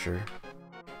it, I'm pretty sure.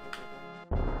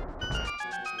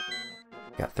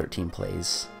 Got 13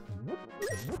 plays.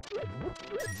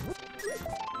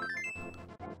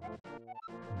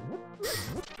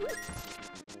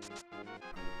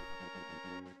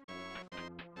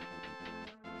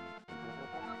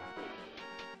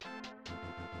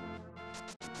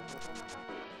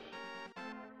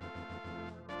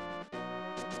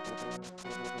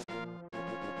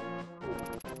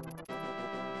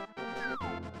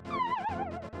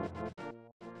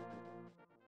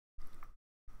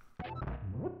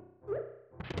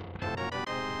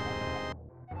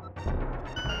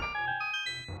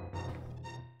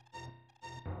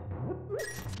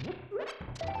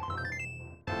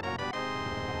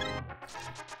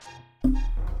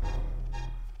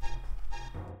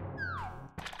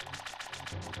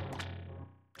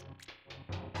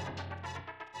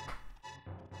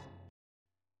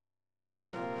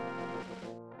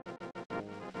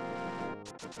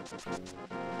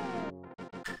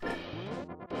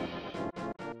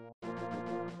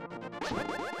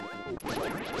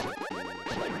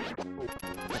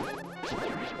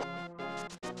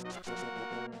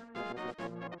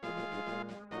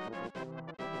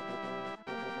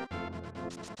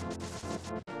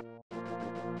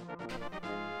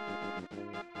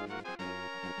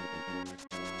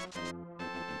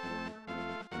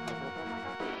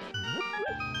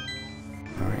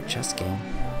 Alright, chess game.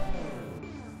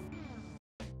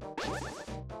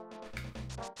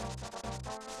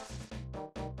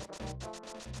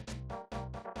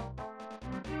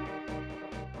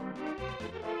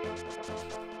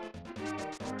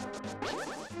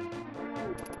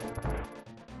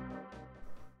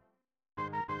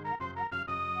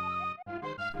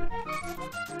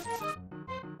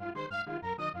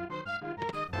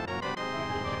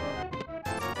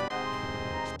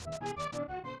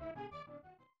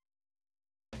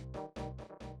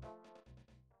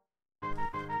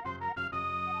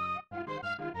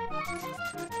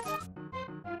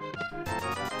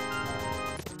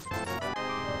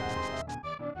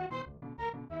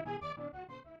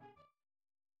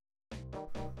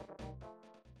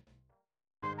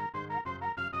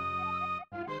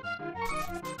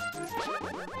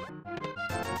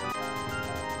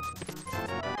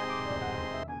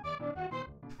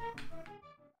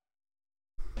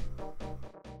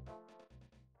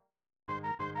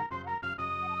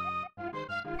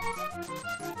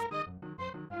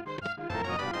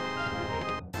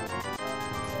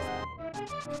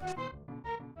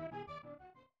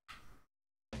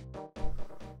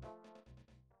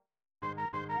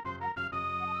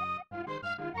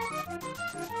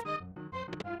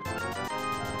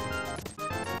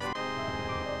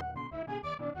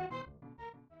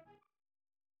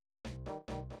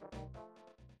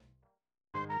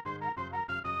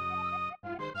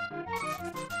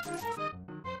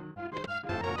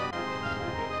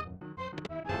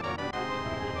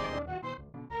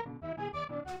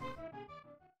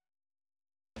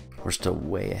 We're still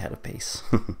way ahead of pace.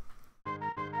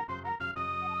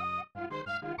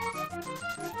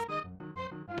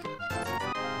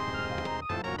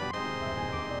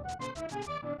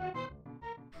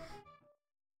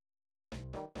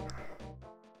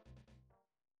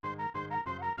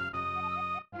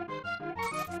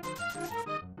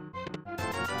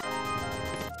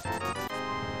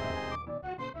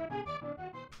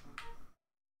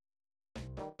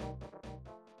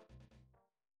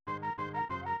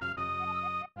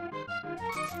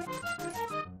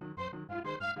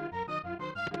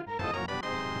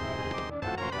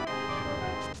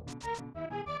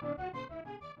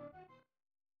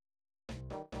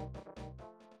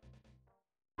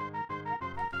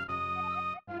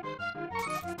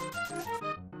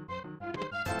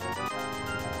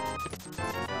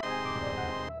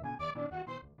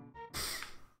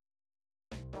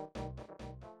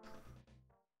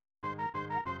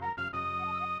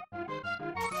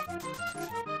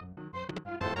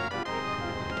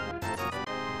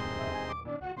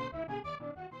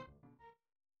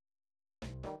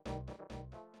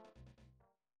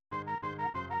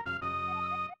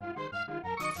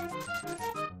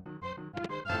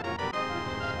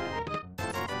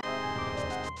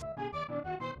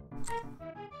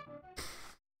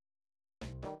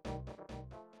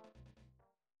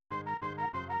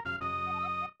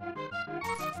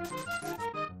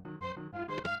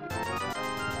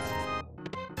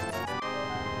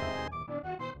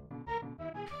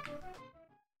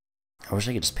 I wish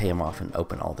I could just pay him off and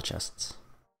open all the chests.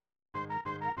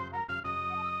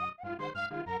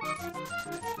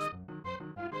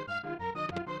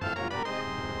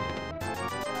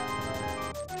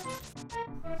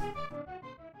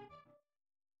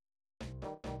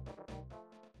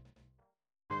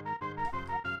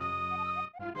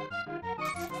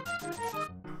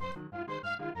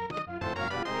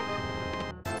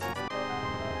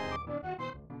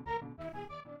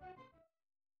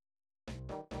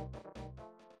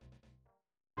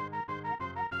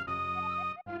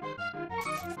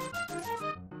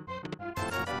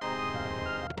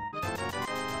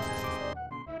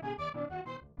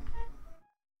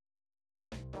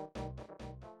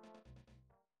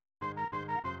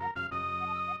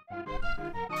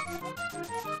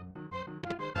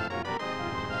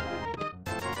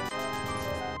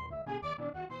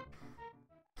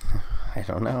 I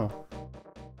don't know.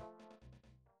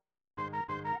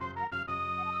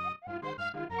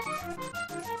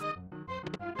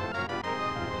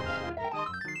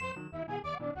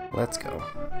 Let's go.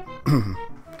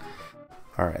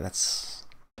 Alright, that's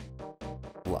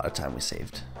a lot of time we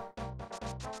saved.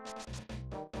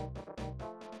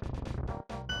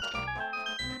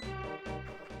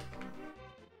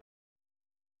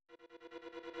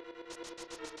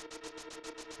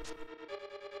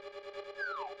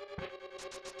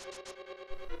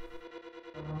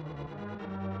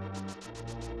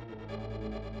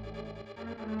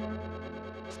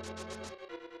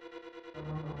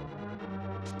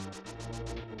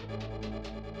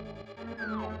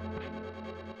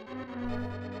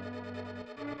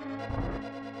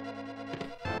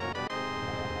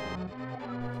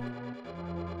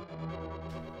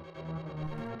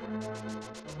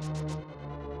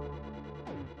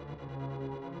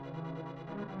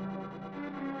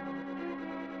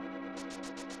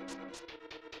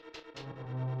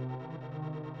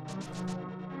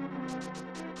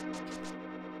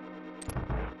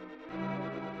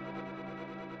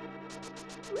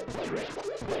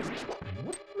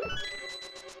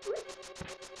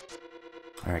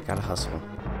 Alright, gotta hustle.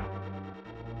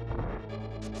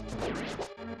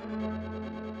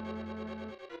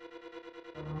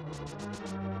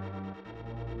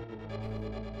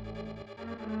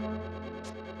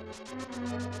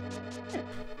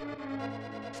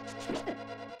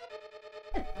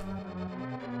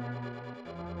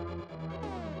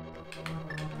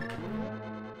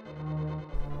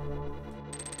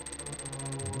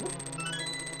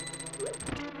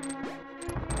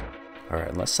 Alright,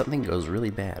 unless something goes really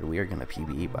bad, we are gonna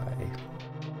PBE by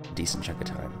a decent chunk of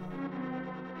time.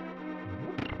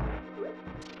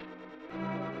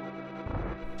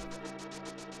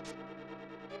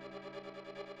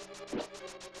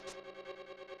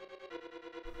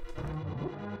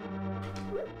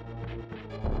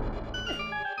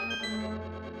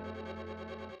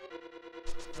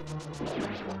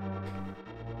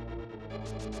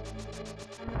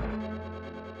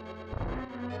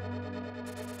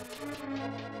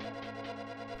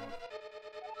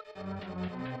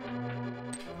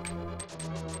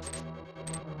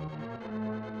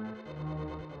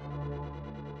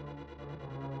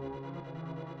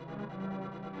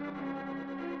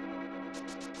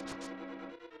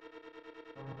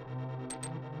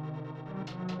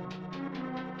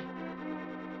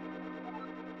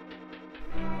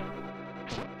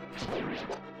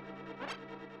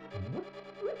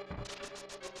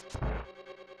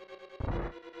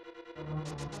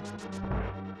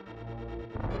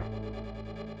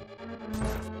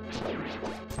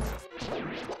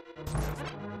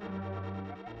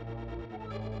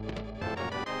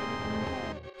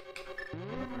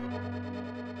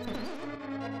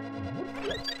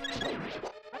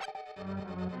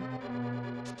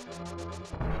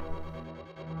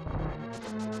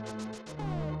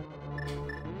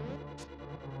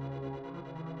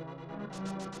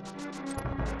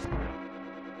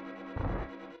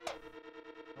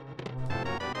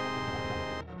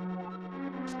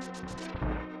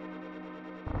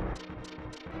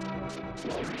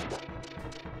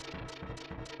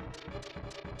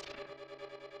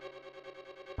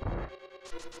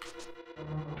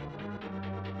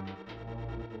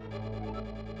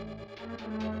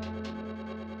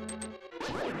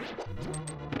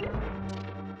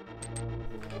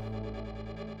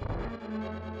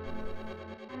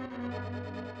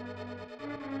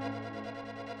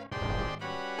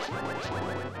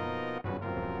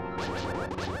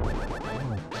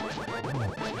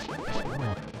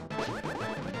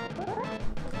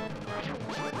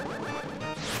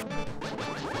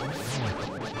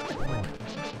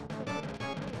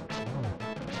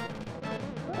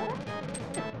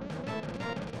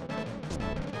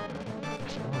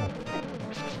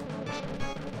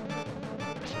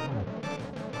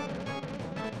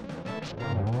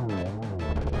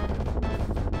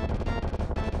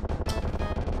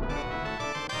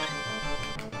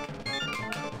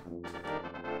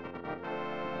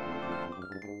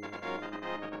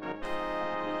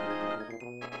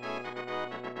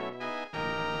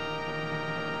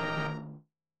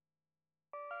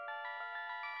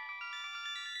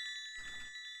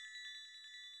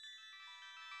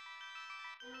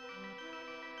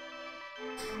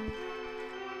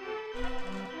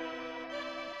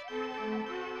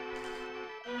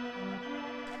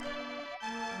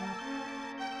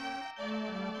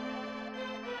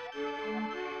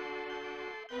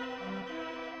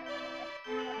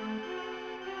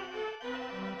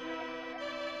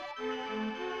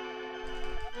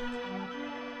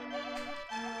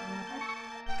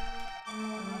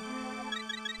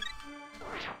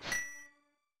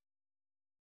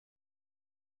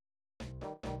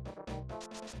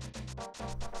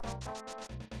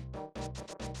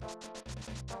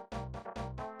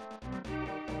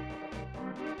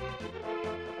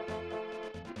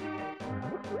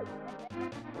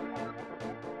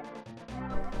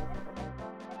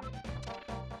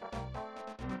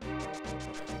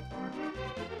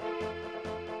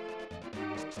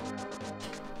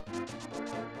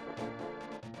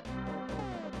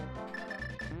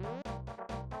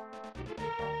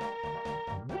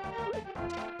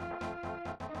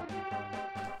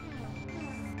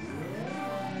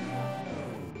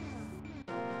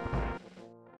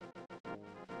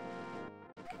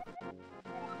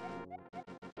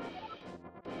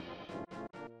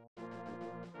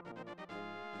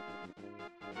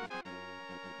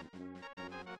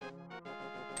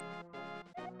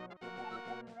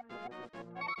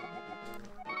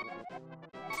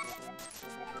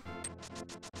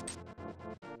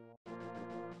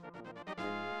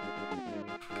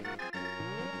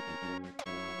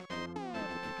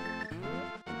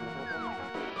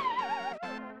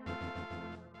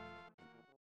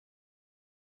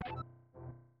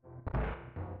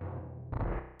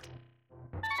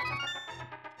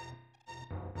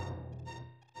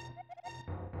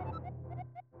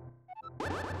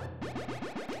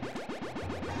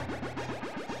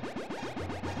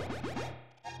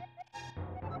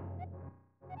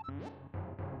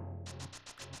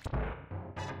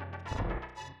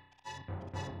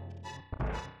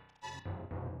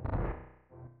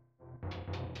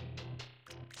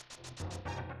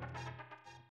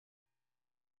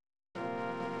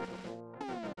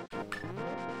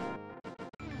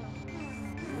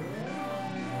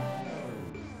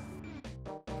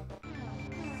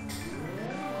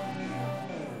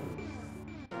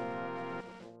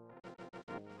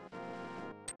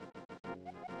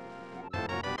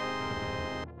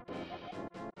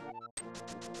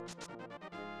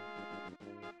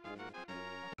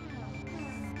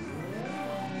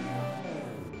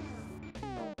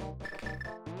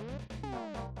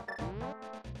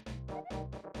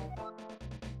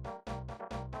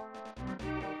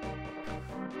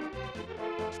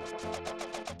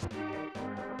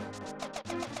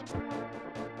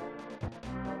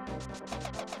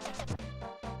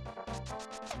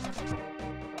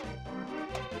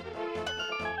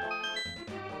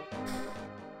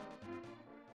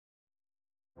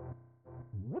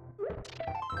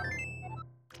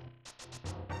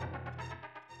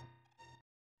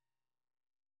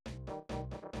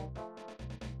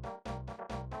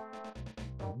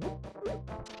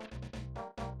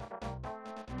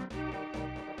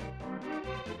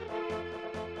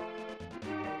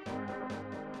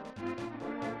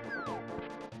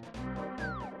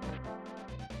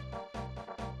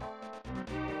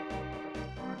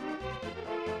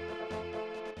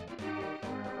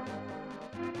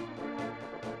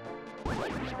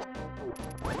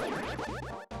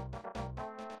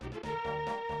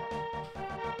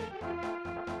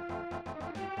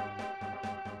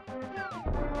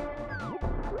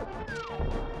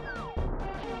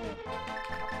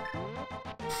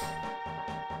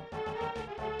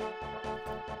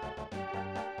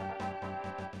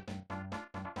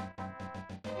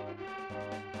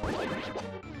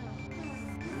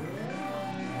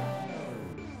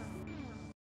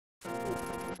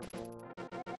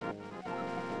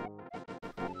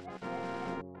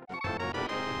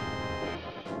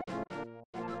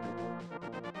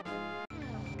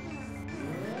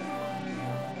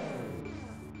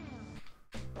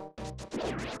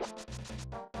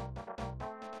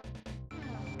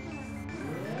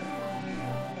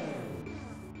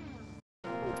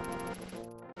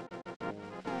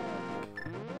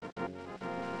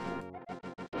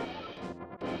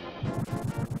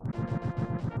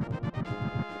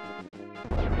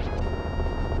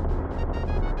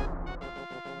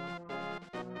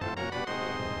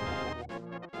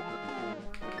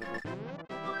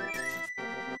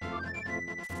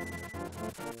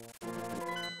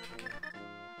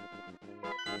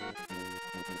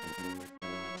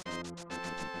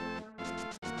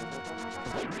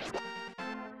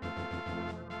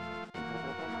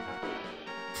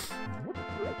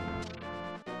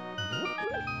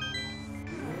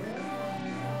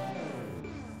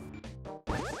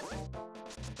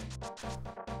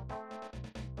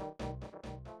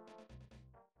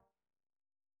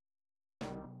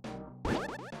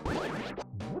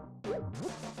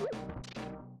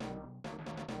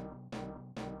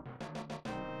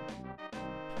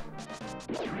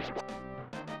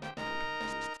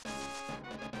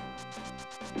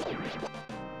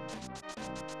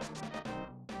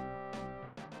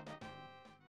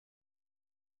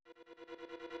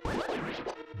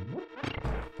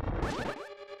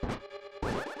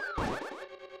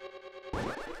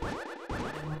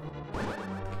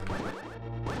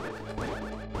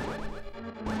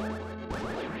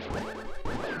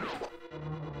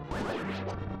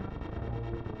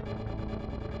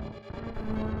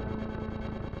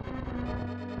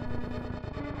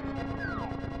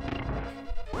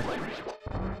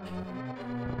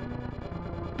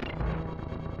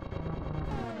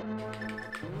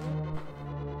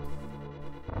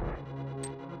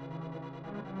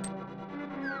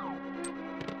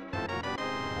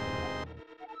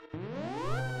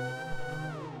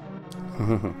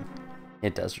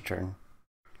 It does return.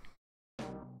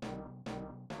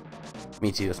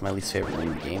 Me too, it's my least favorite in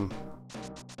the game.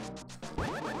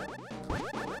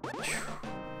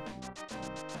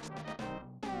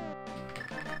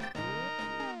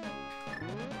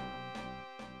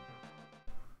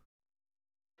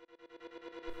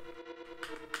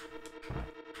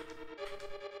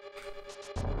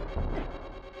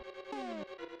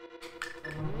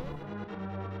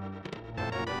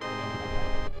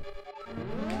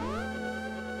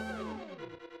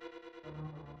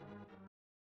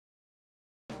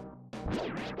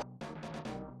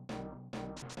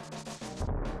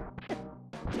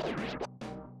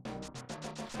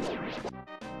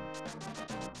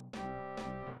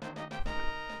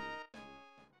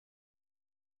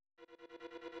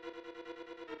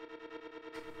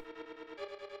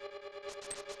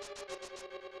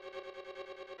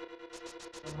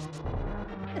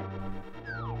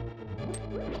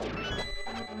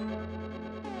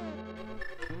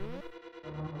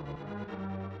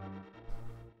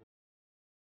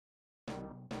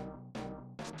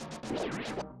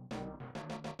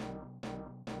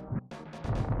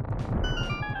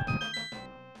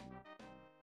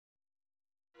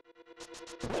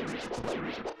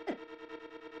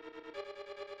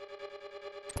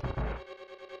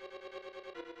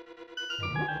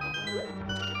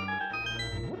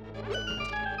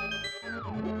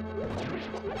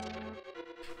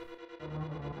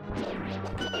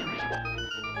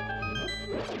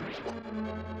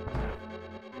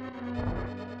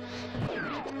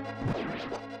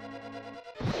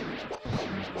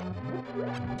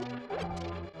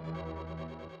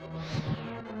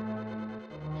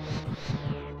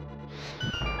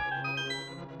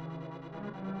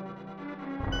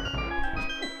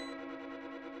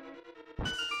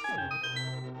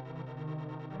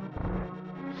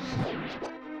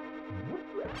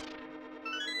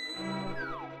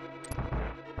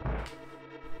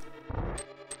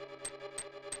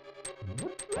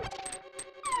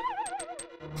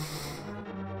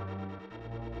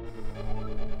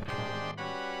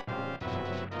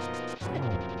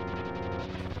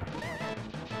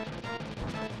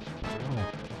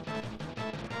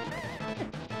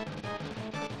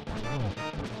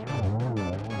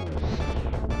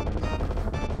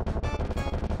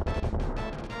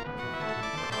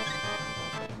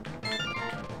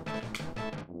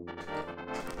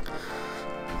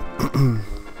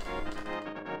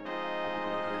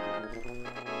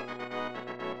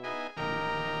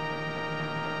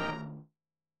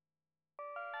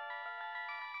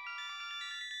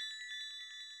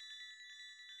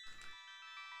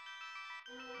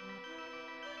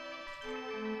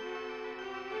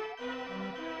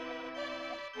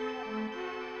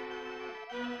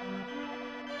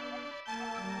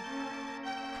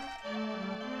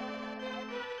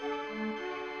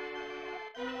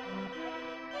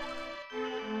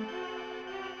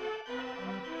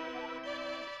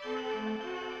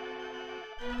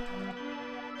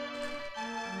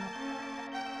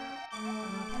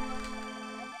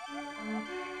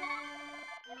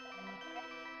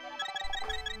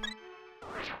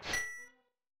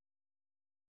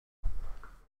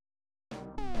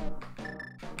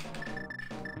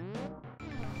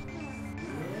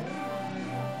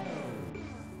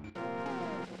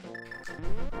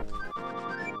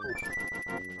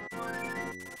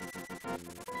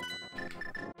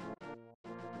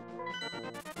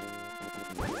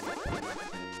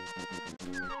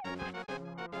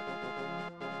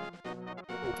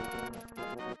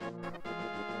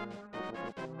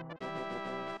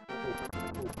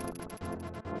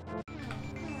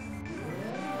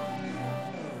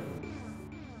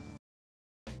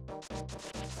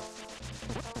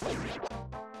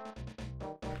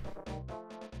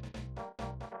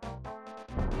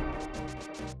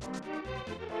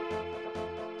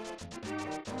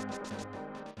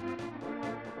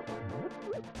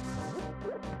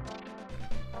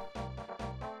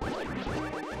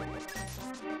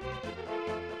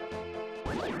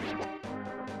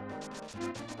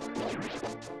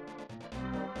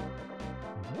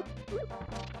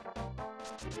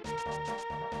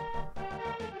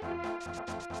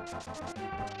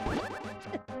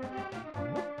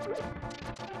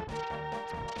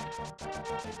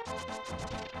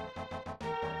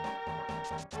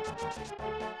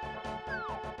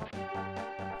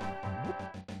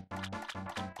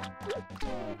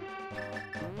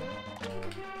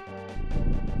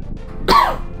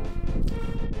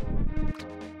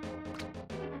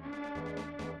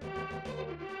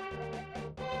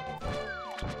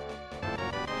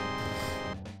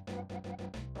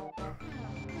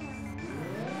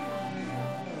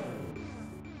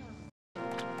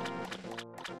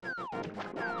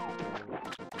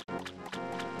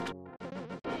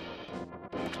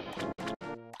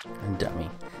 Dummy.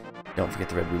 Don't forget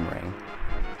the red boomerang.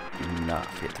 Do not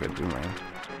forget the red boomerang.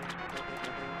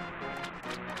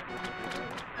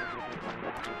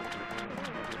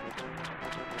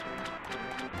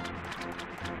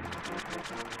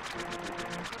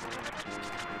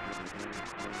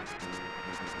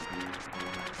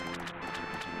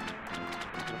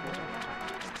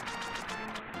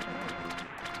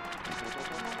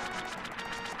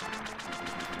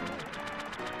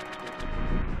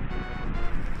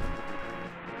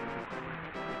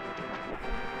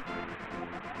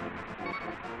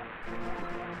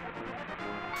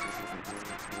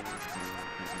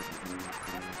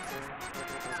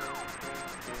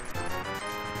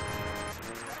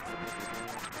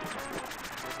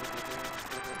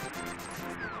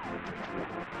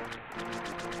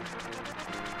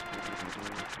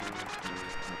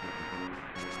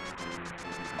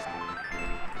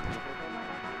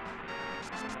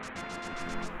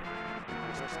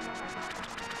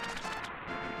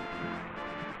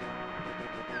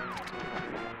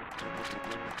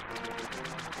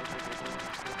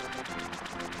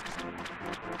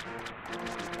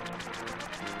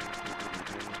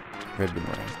 Red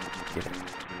boomerang. Get it.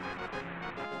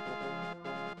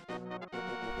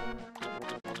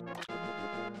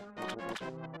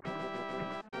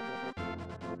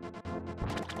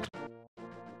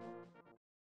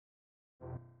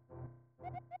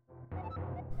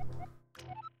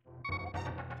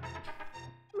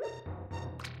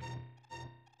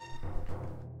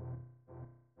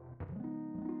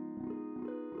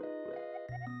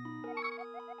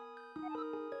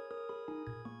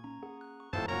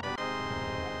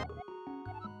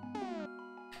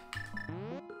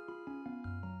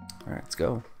 Alright, let's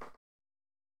go.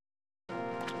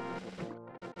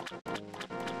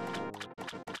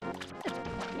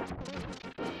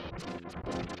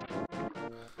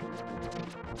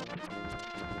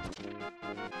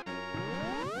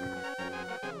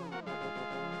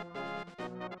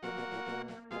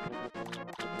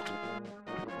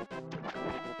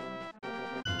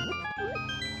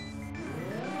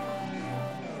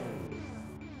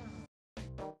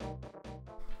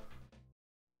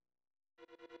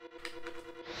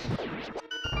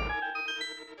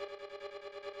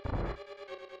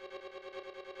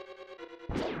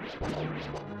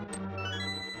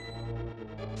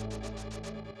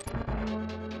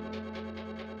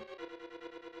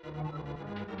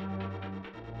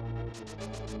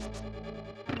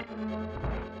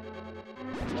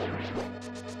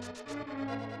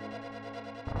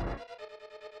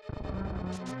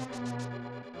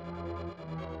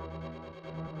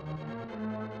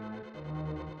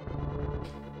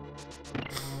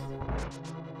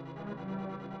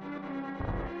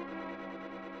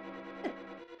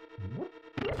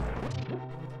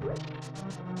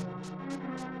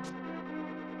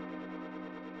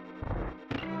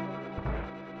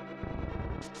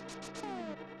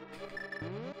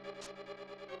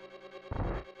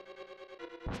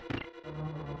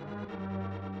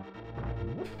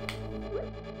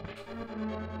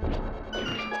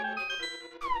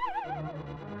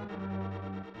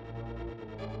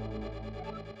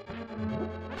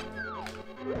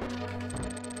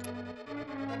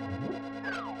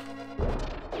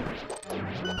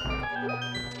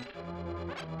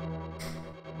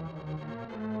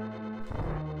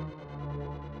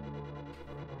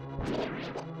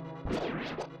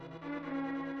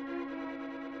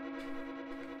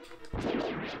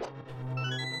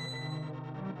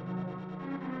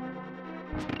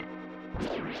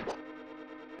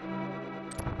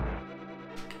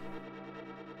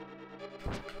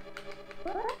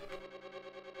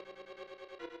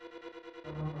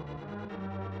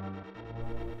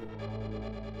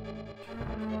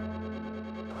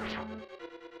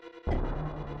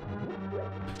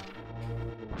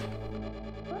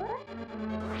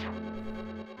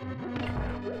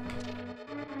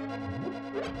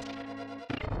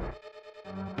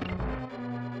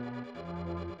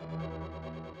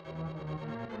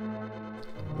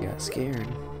 Got scared.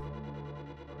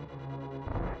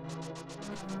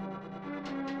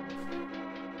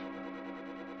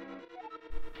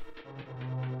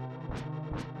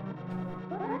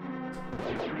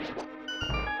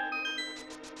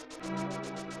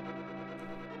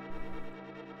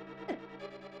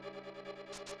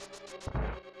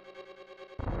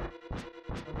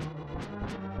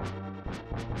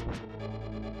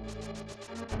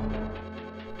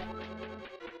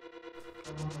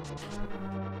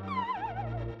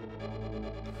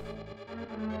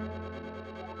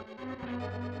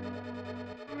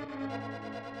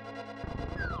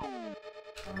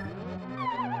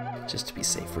 Just to be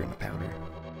safer in the powder.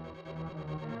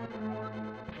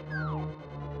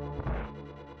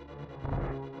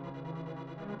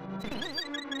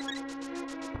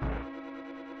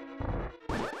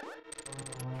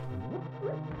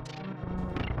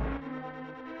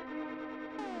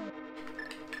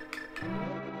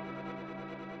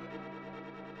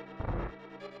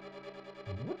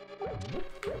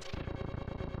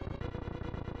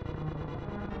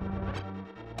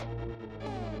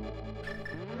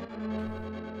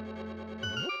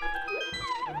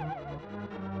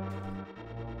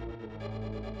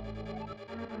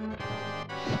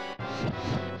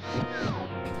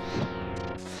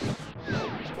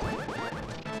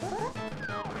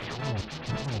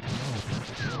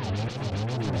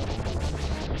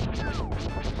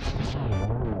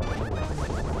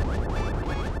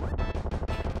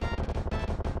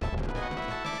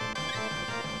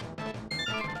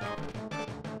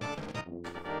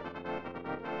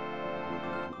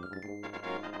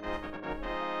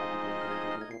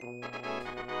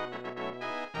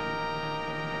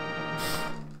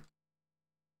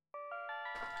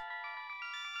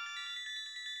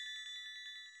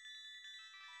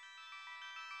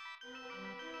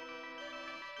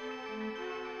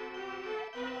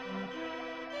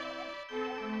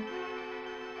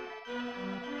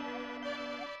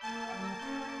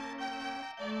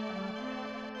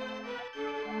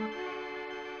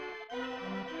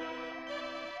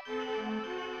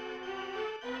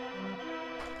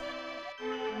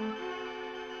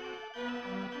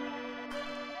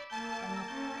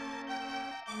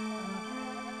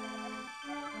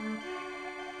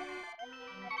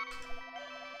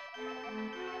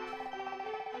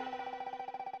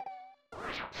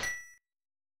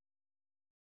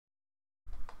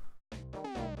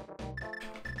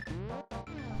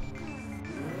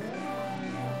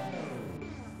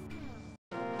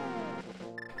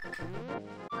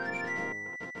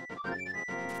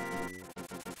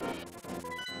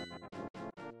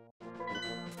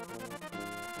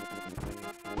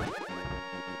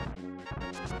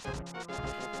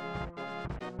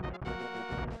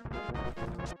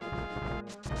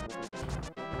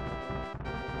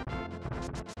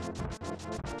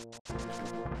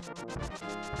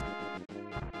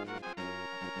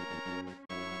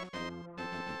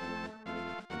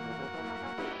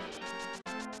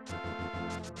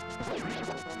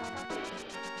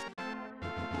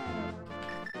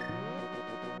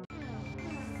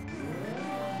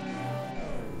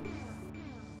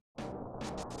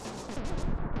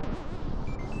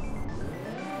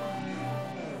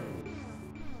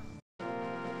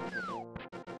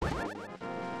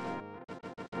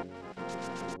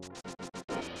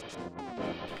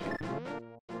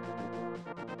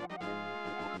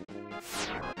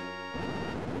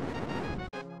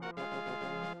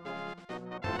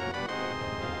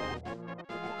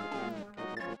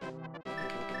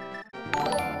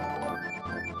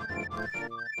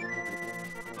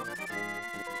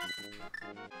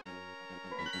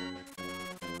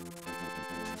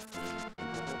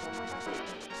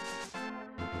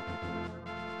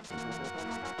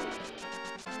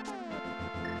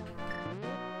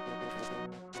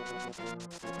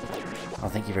 Oh,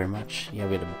 thank you very much. Yeah,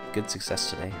 we had a good success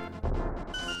today.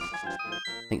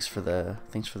 Thanks for the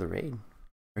raid.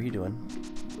 How are you doing?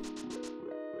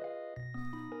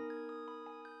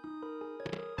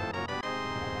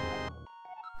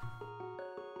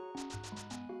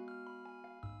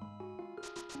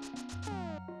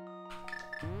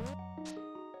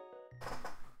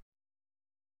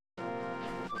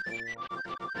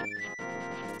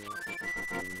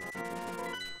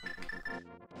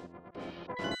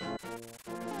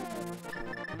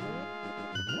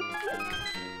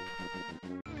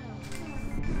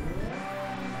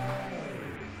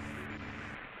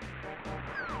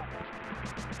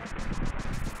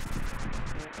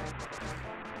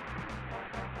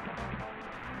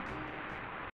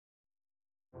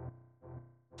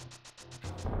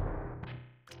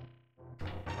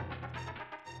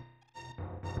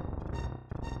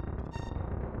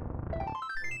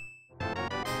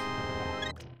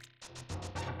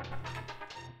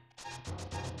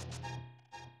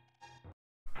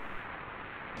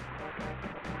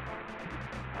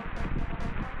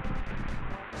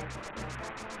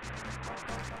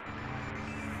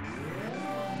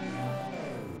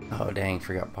 Oh dang,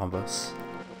 forgot Bombos.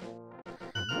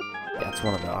 Yeah, it's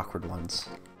one of the awkward ones.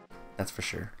 That's for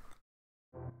sure.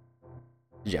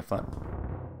 Did you have fun?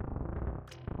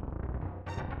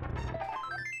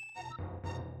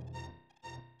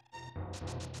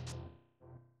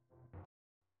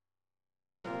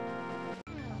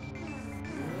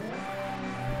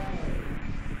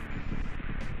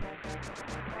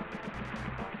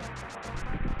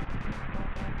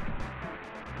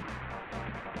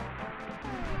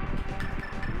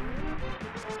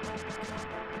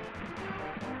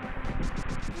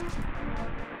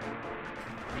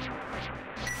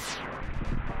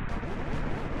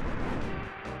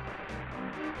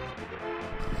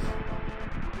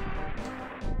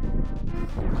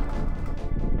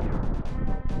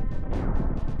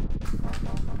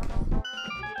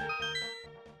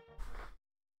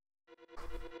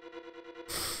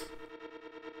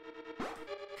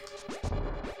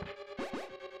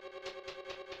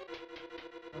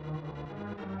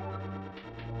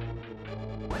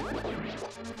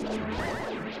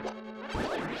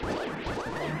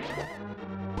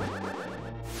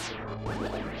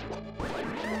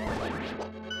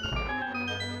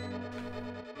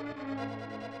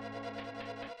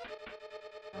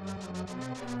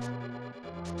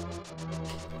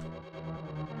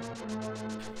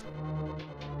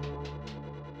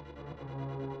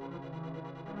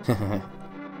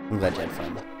 I'm glad you had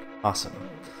fun. Awesome.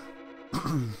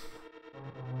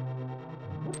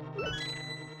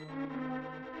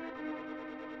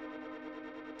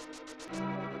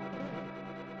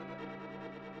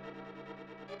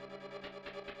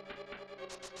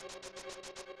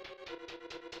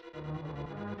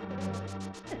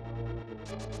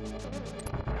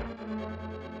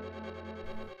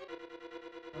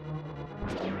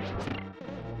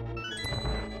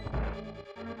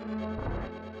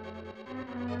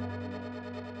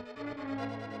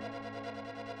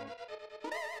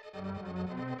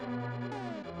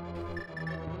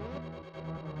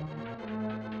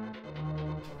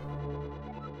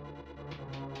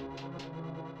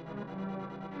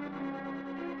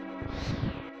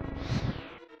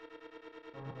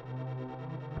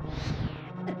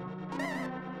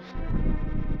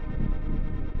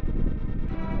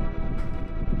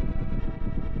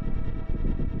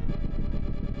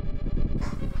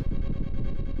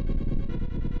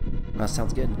 That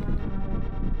sounds good.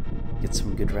 Get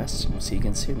some good rest, and we'll see you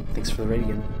again soon. Thanks for the raid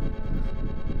again.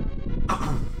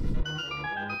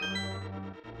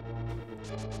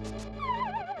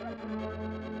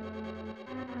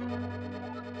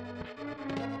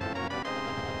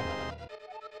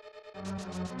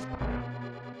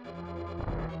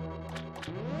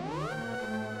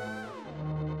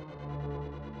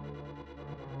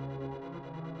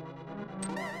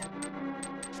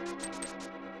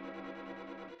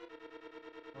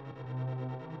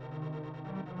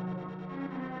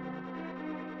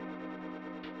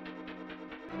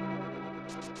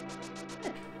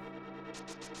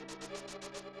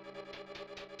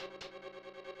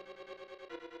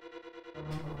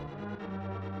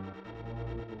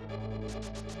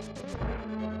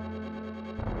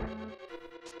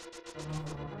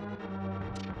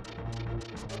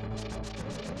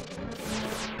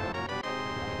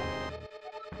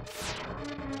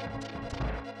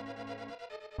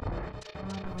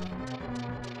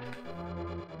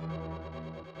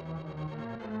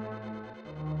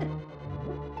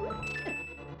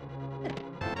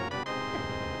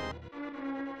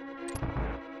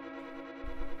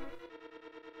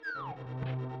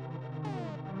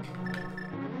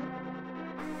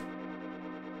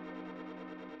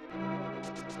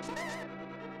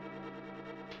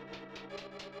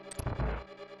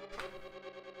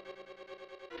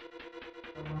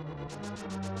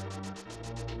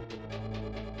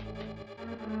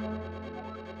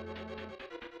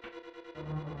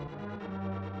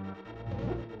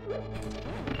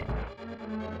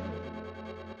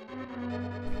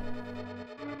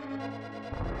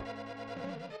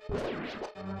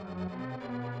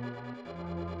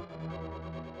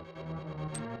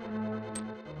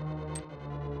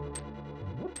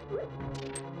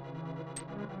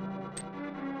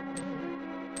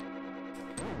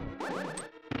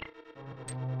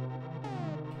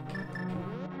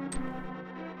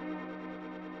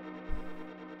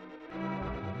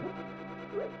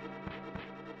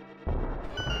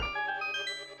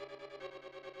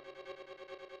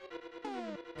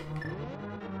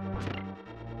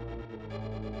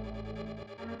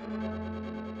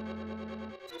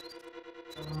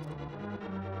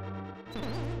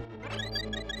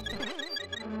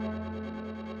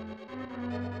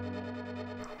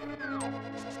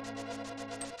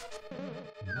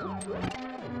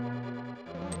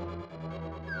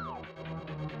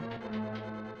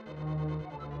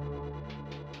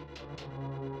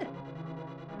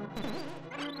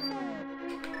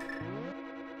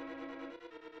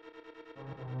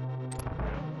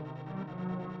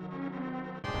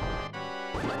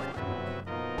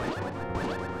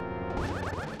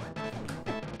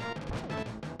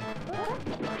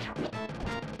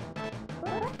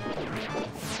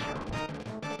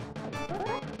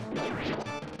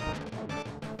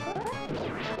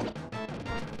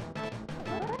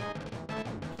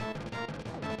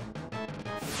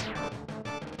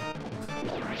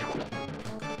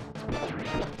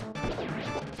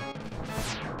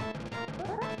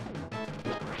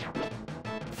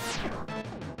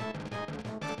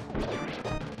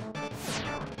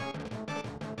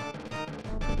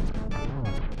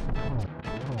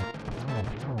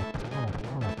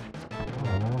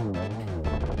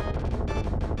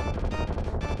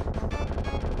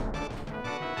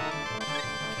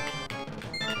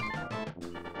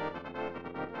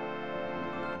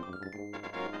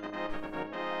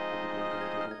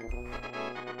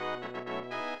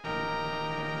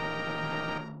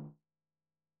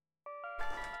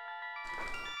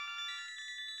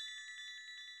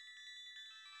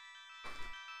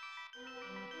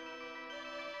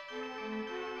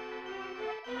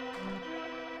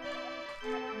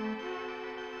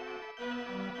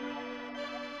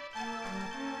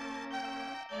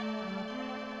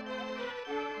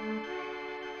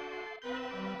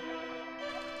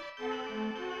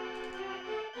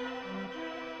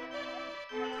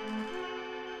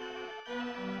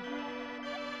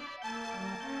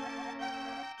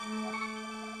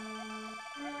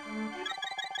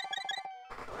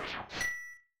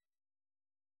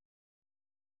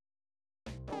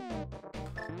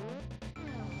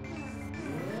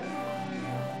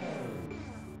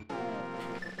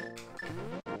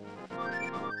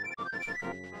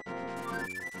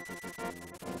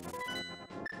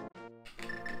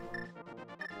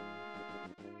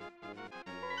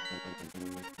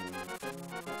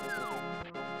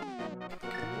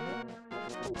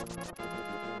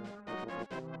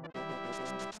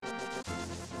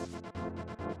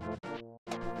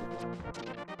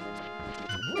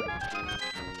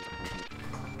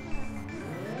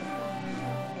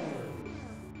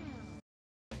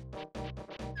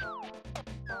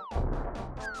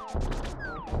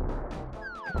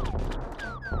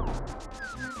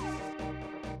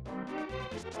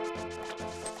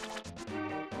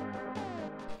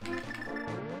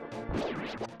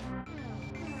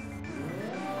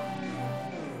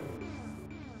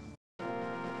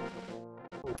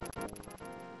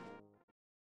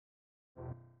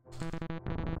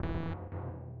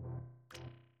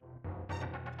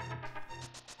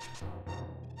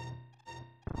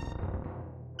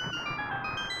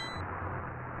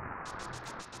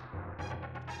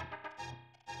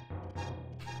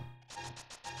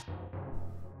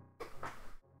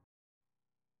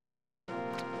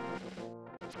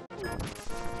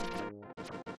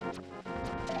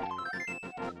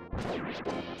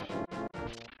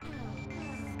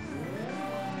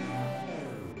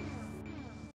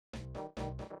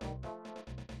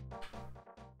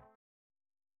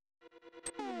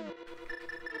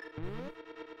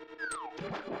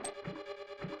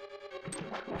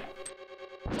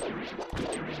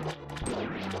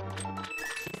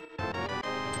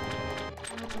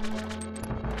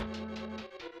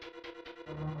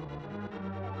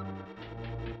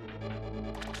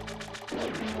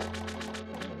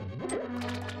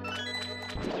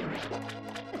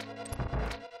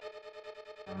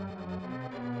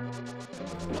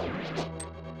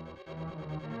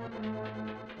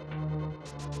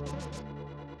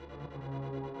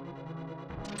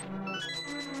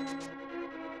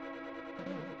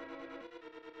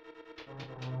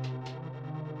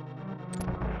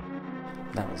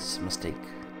 That was a mistake.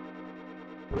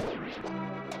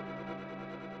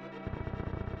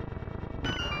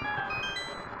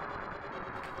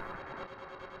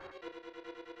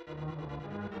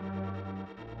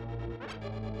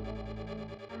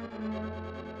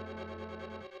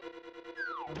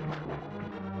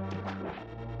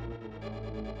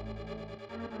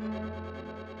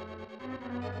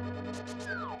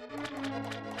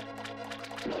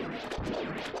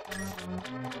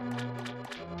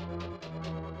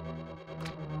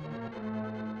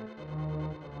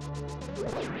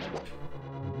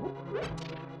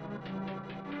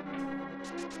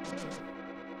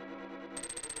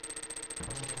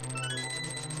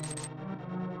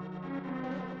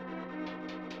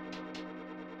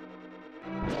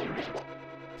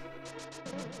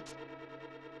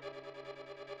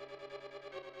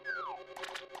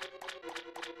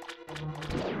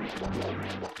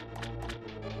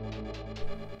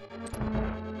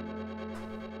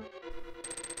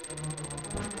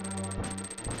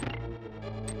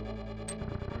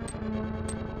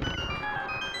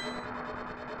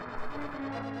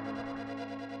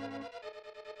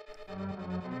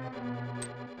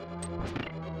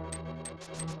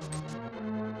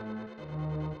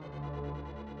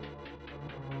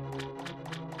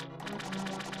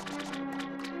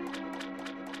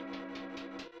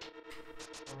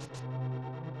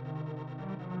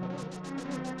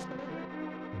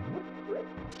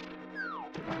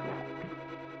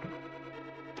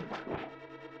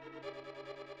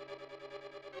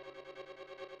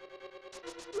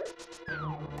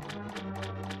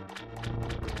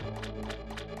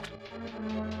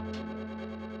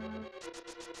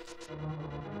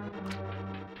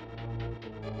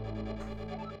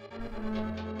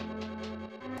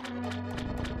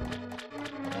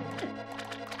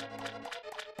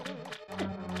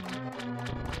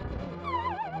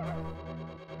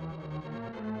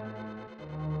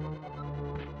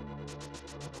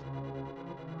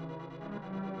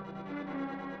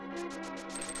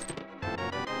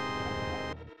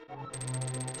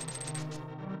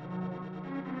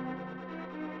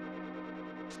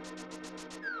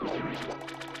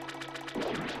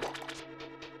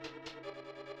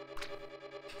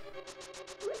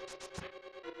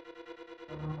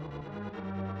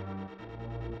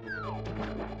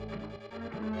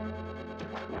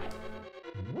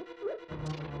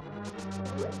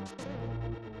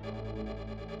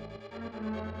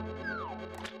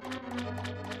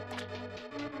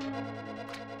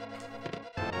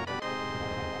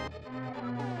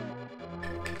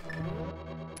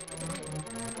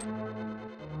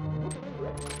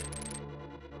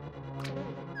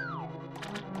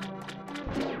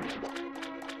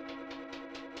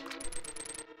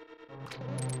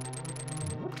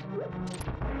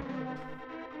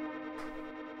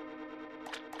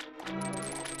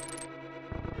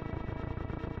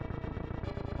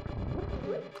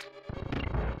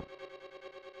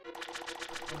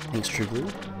 Thanks, True Blue.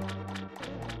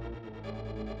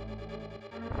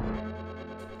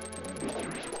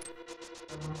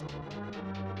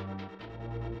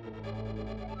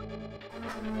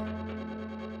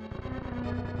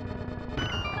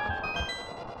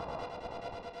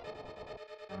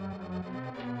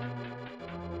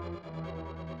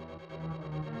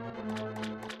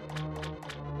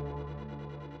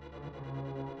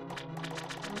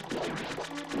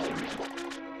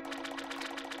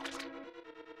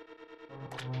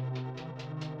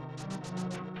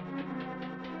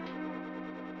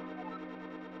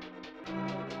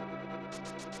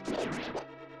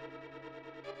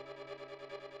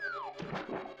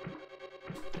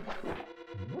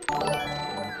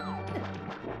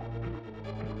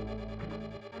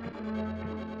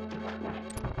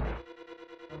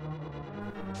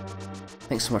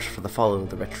 Thanks so much for the follow,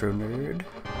 the Retro Nerd.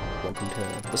 Welcome to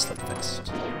the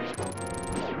Slugfest.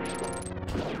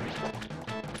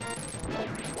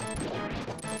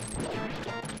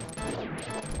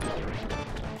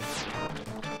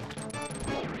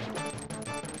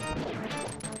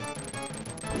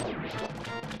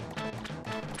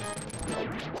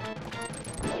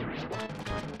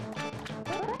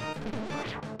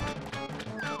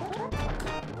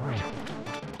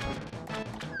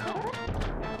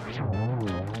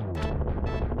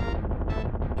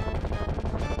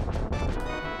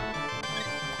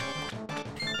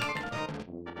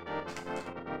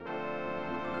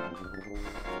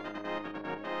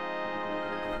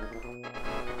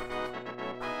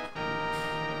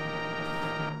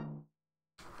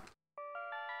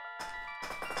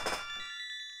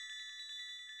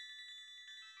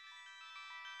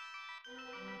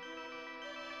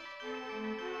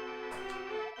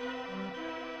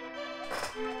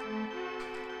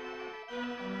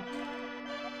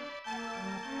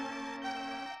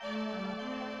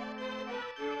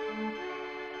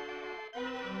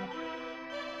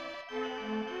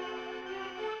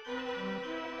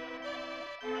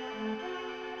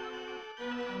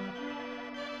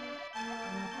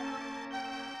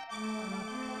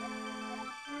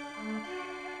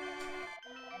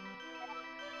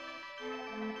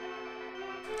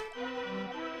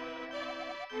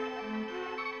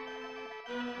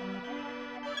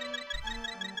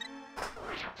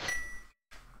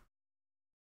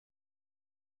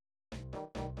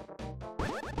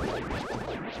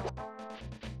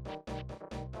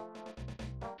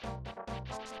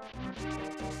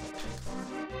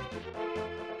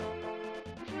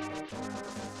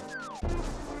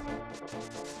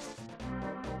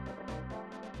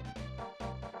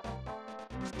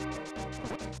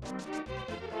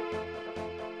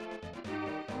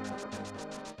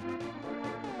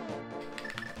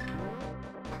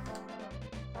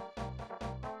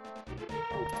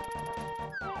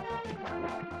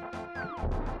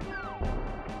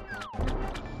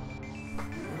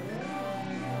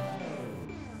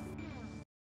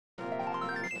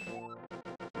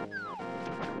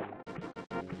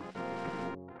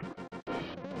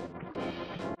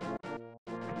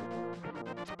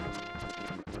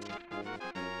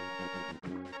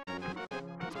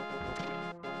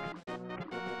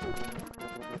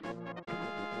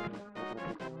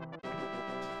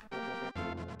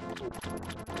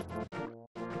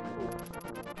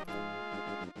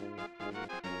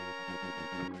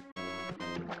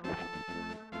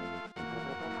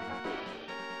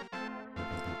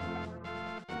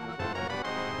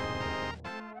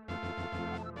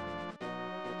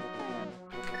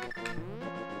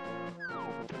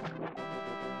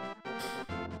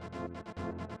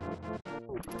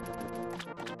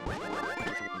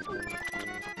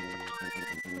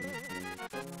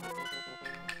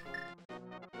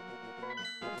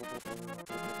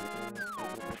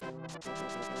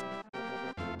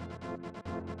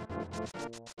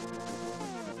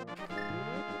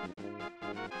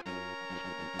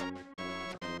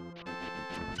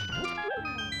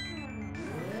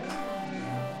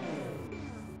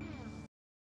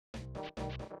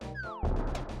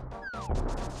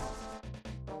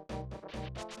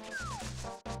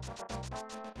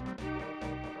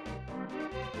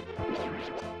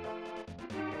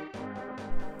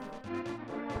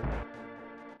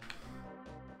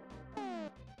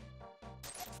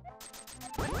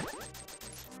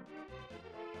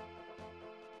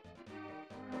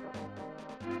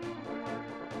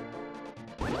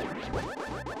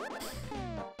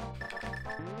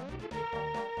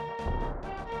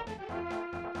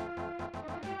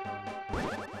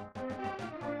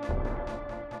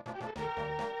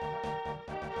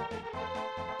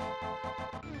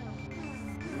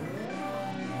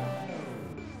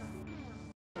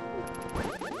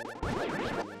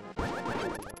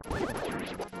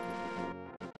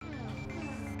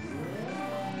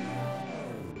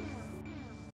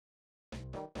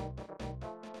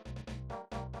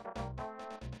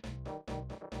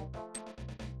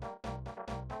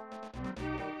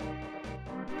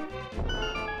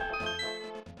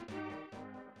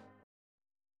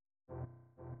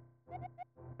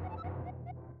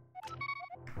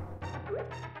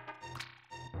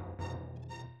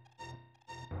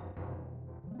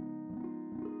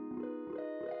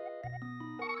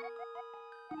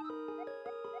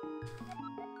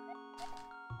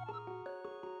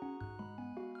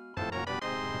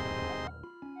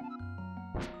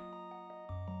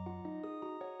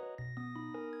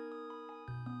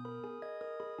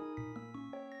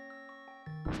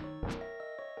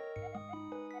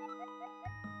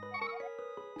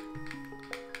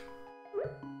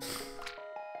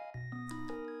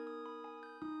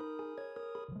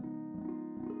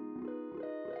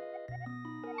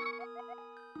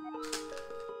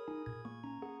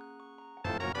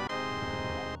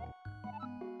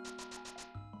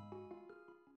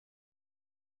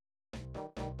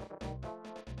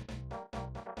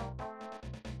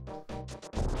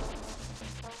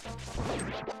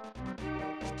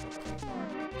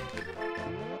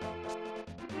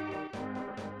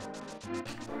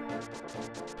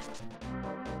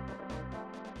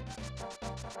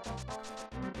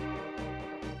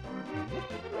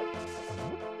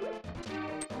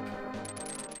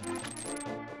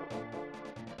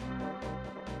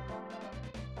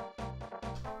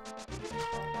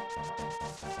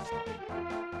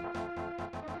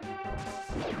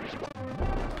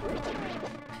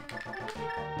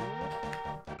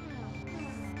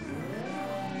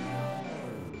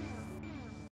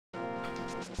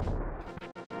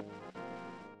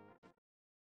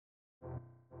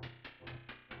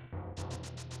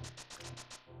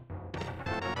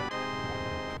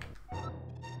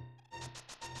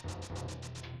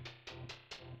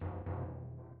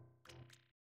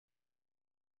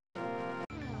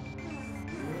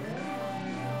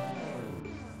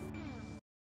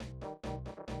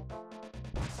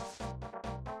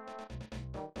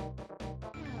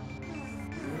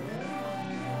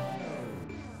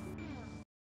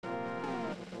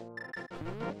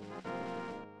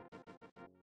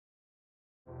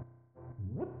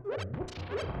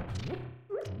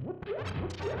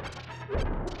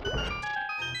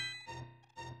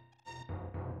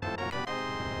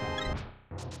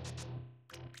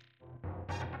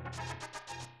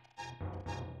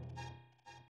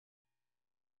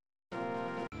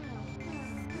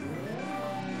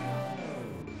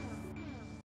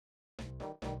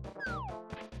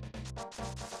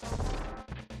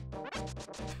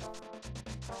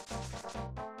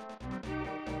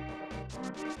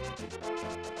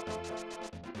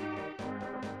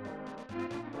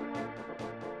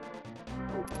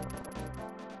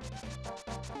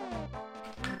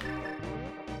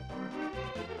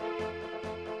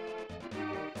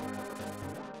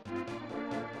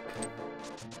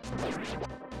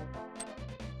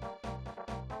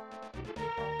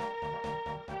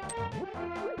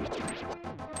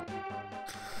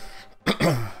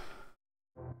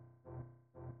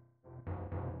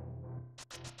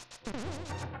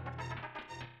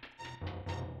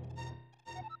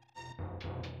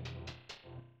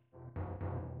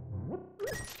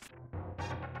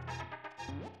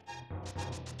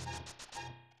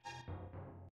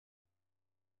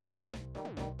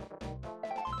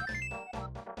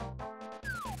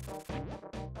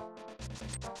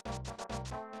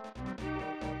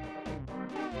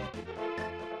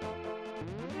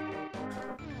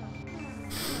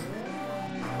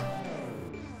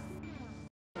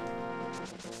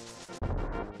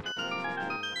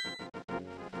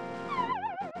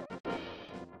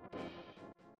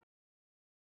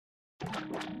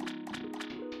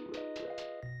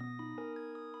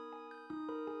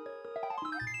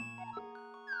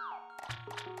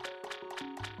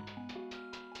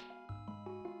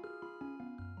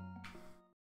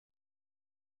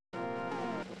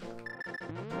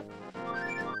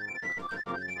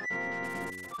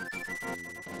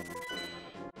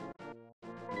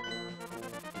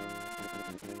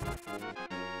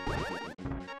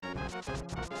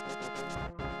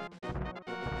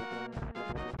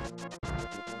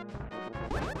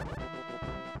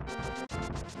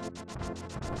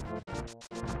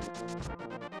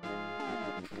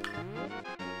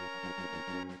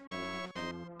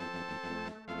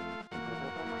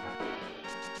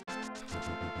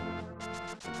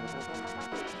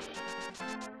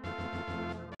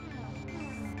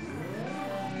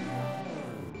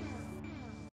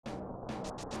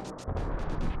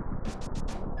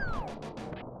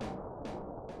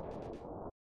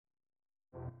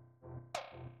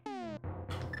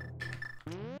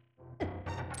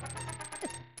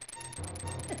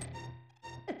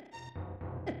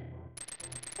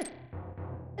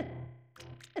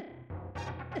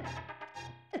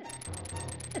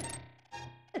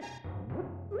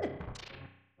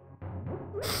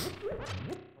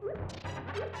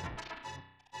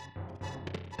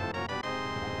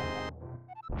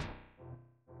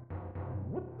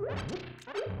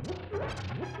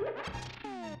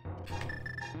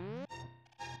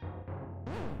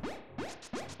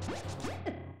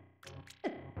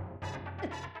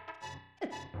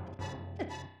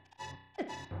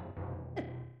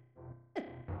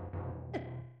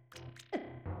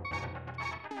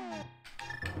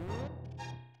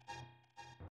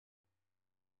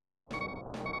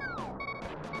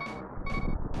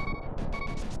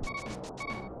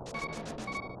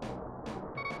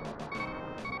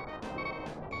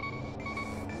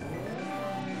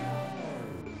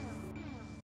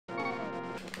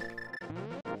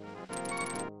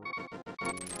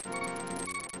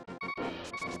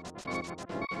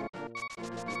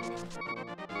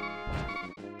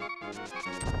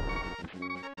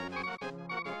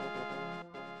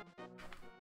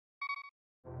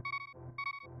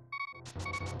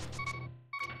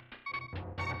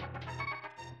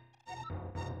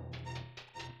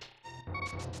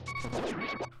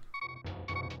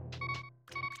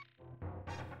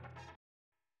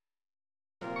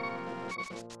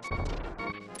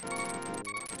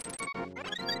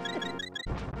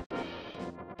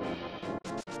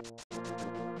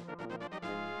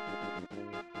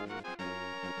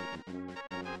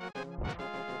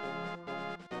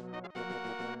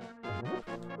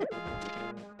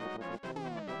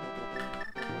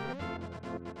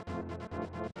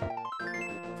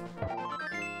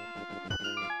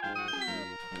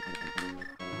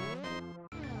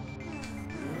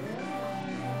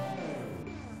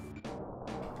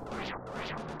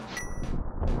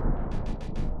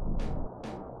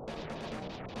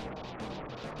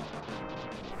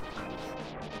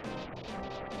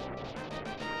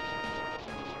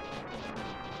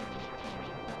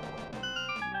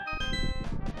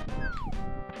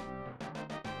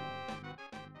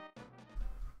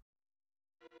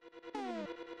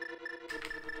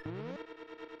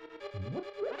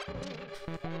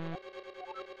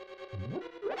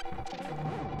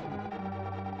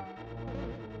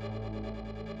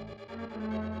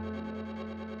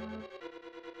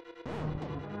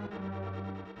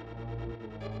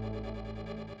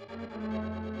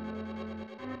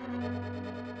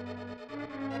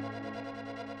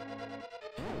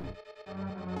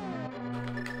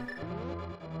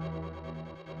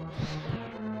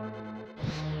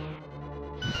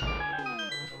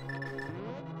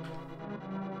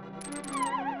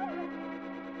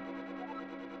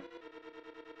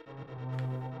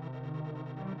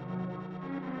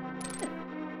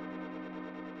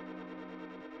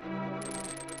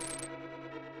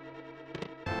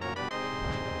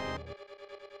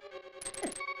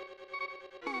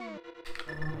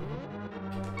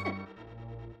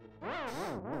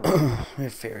 We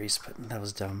have fairies, but that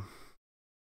was dumb.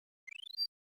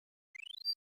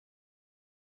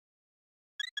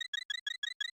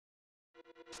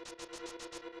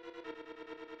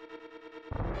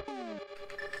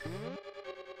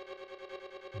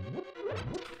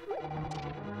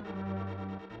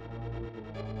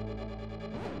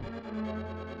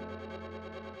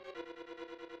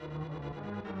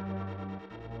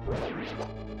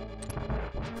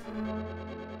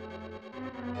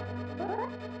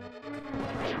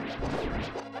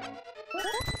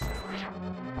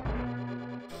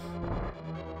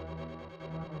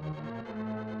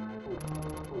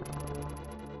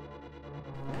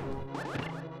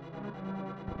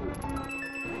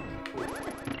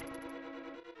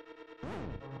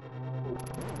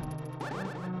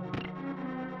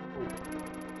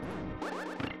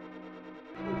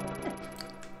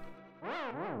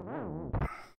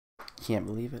 Can't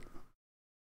believe it.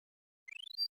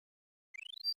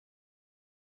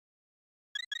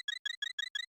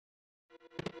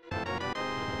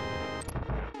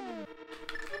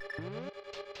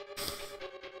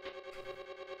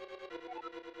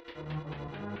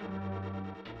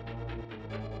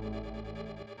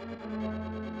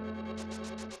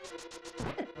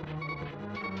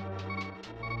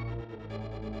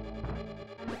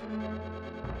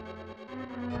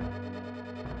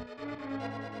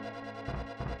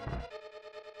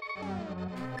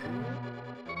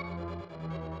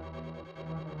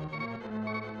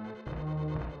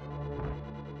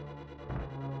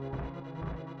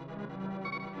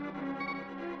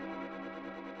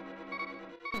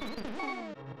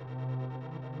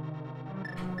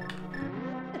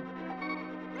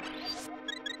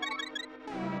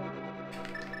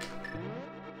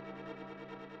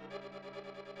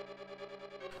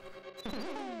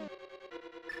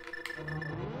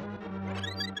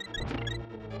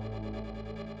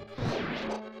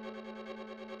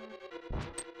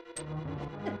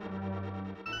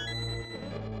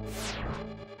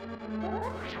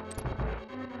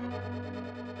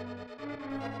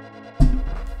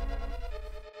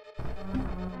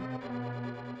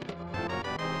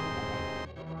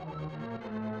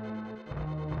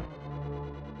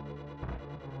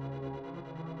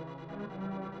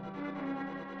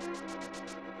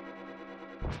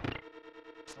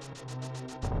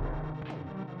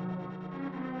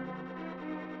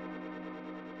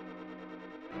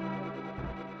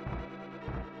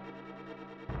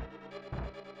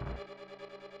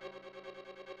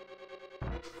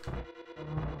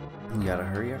 You gotta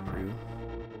hurry up, Rue.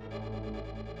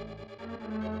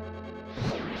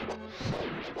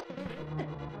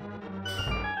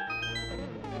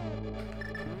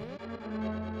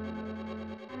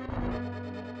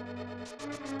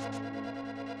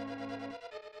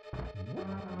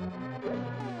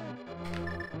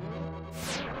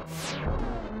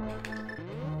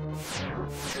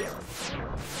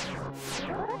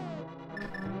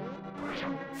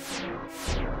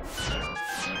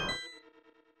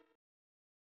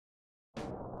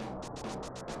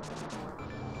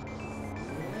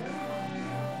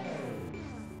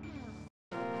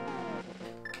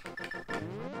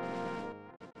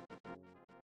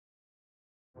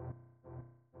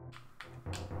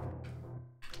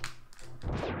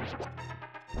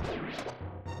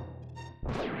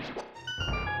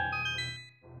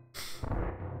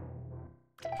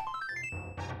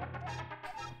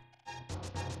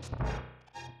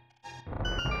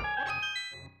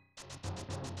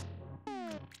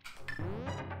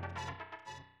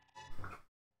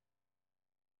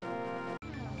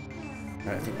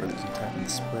 Alright, I think we're losing time in the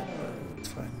split, but it's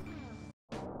fine.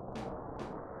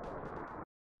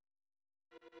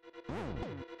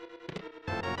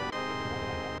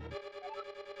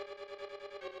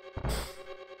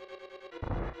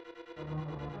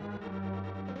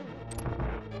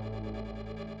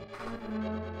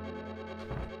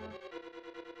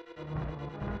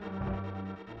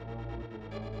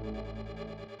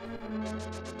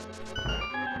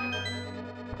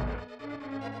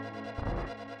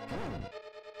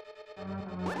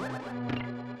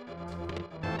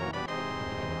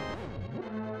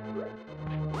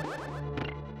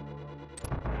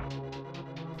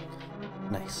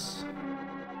 Nice.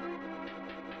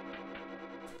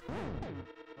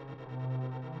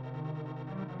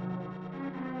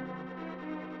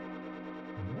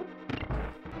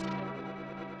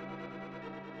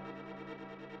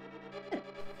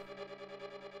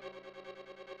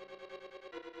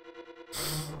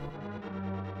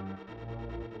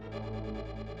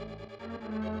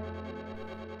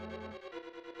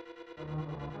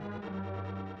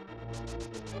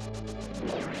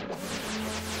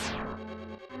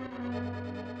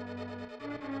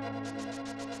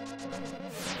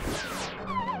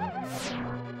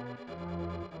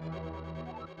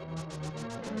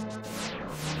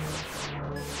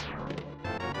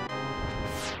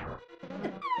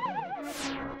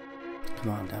 Come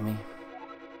on, dummy.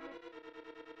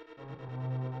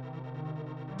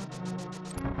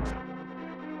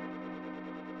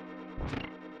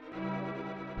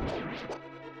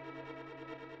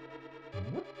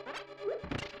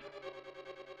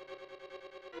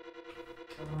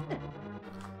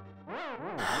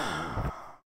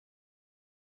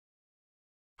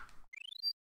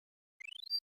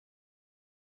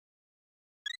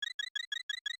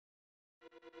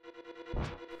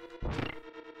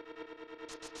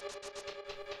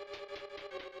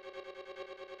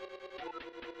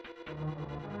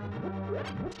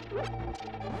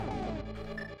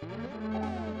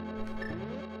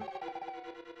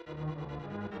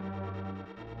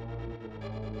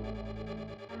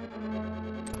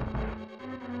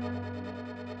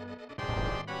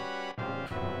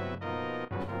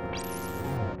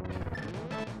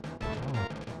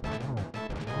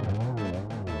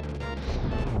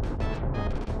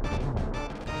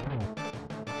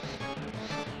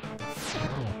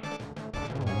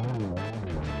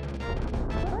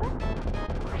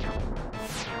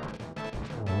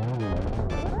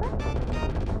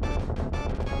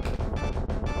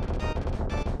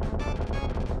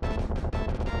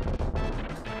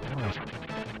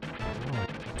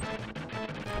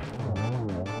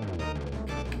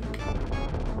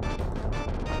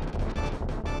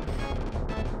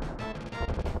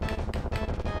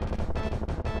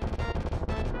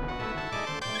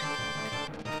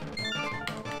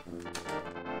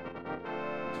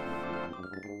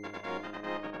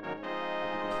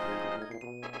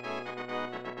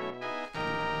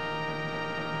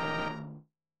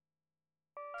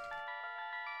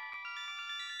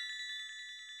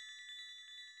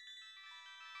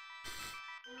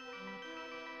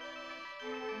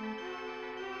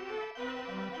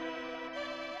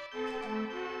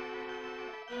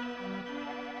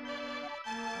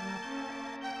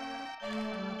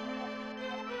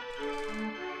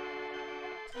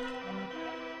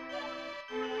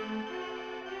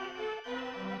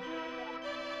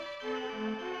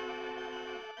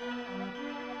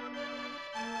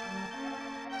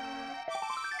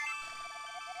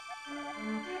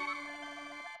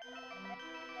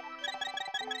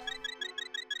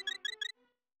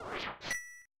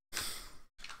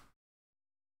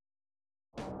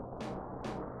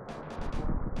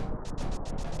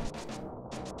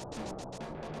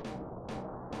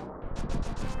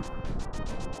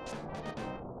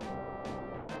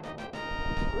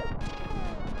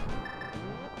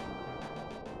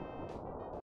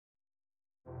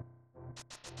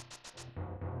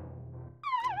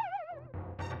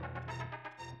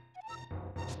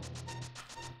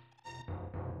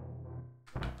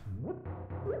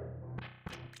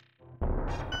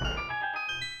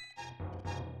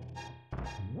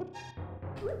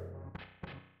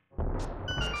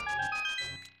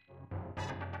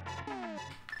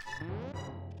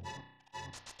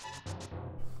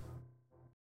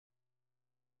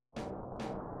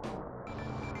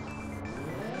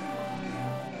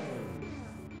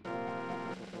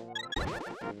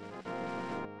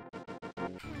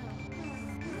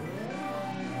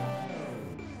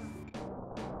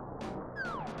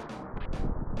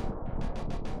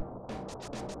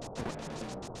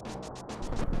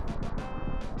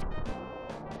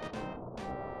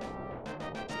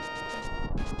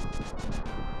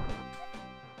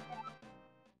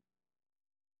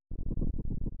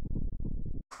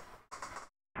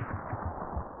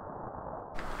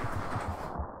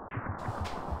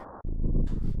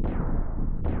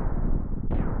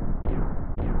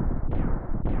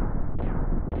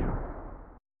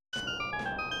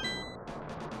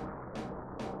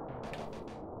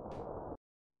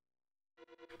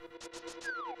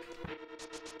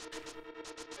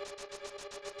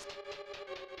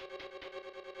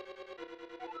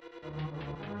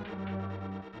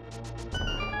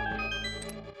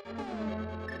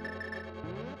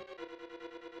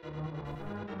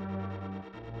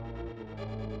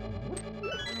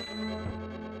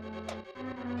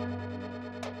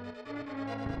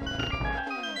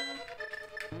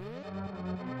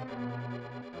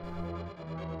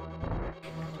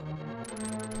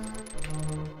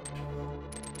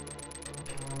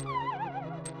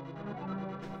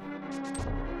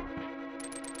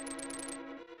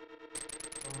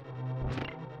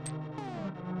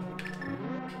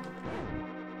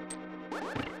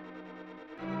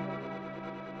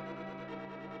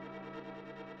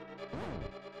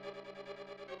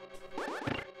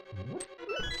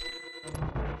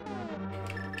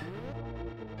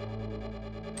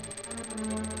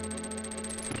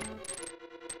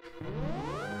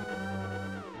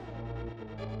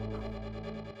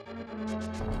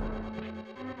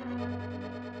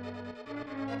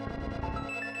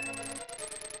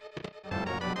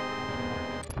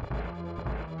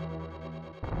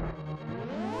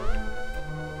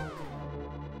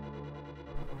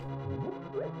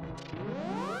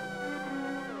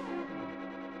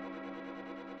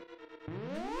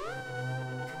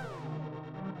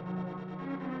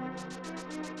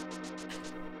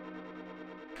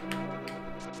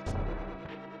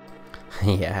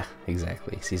 Yeah,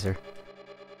 exactly, Caesar.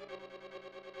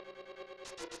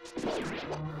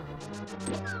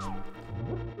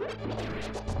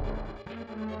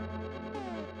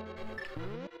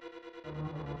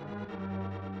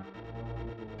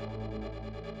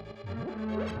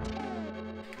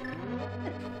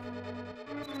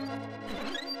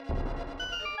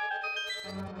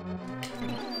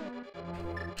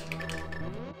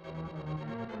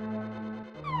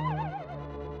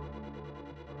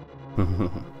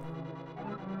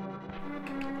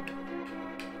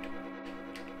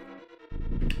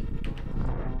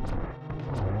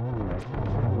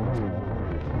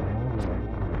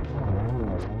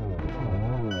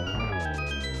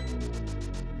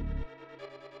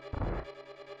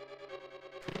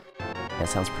 That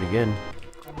sounds pretty good.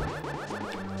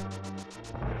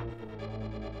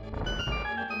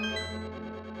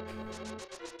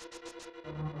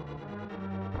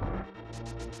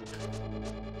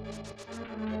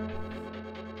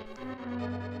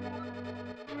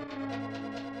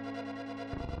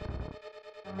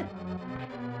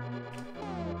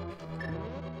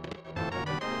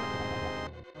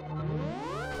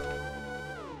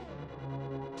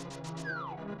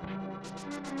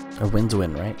 A win's a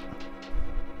win, right?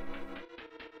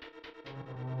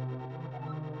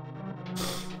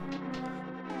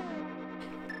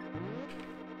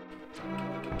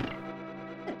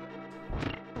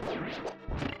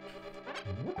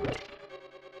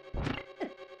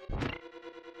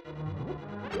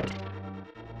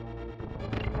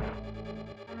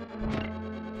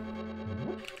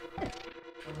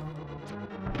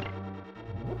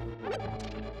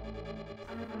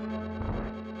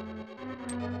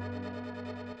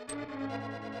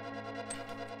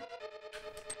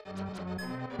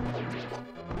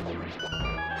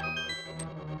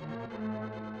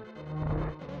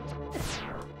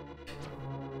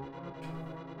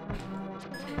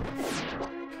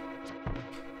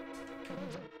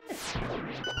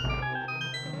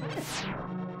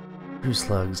 Blue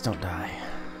slugs, don't die.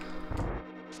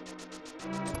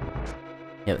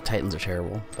 Yeah, the Titans are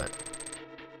terrible, but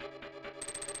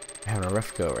they're having a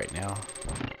rough go right now.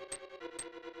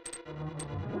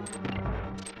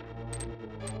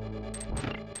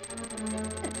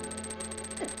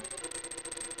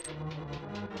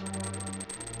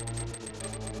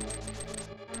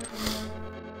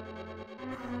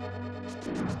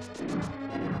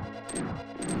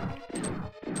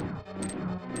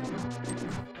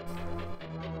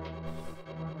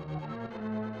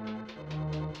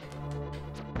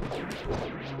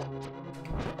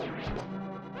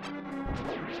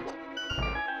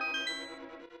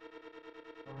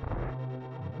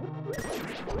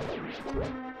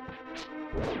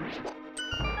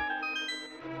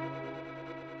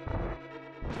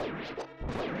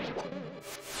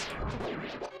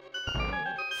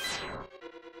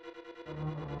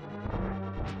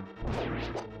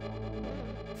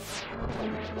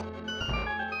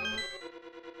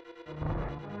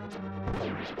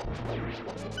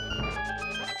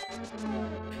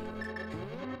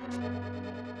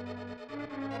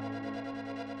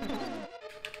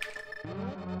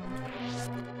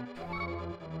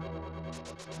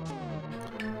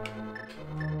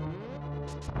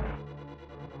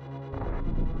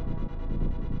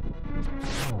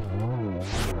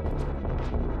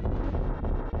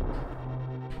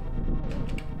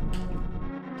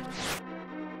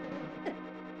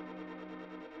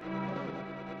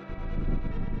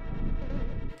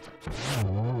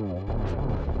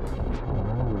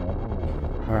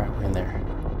 Alright, we're in there.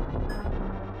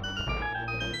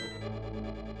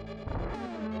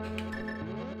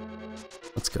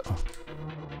 Let's go.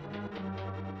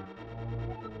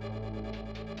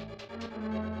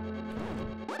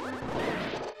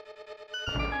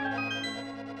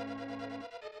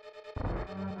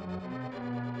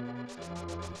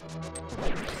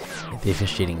 The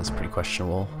officiating is pretty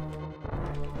questionable.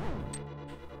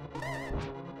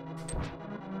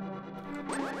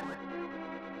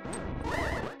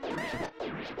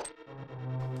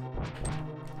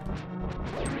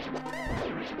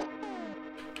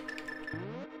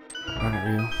 Run it,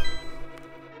 Ryu.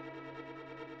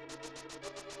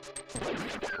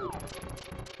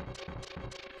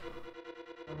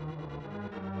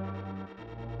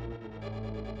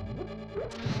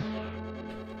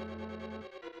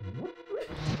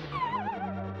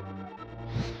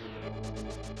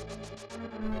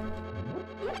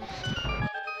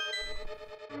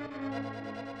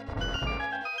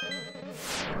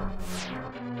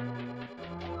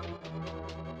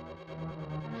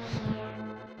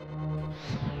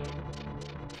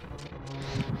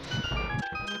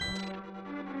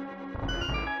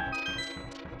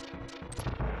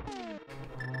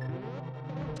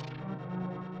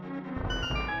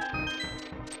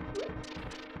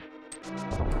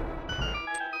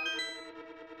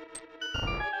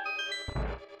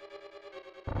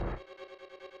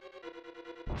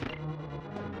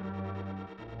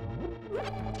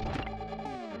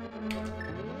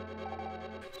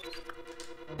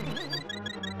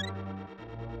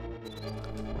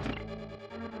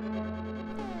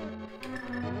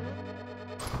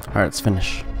 Alright, let's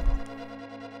finish.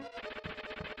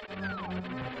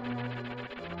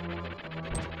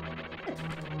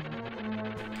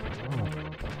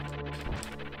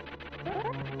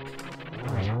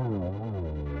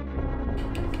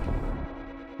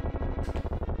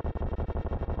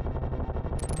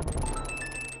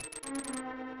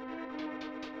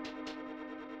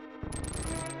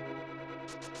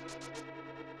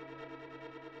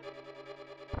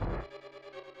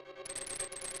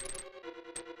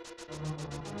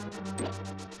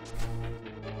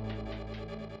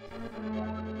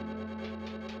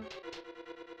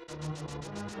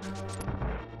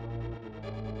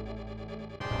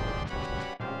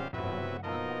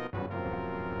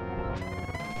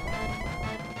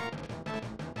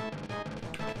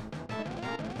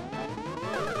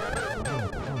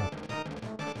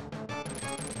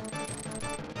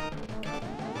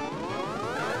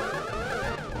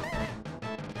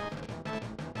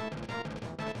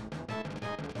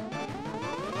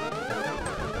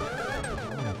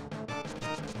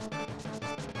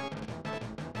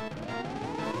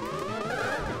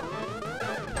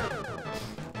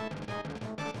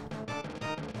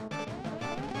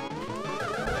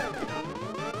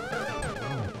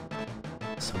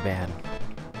 So bad.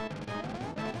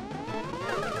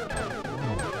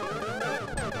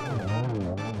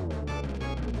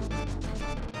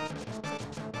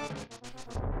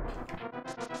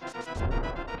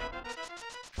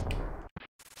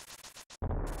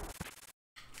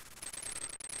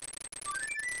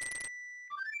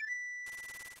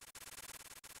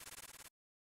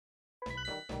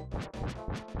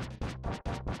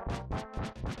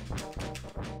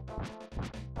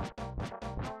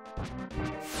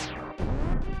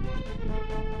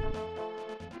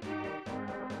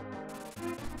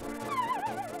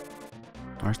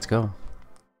 Let's go.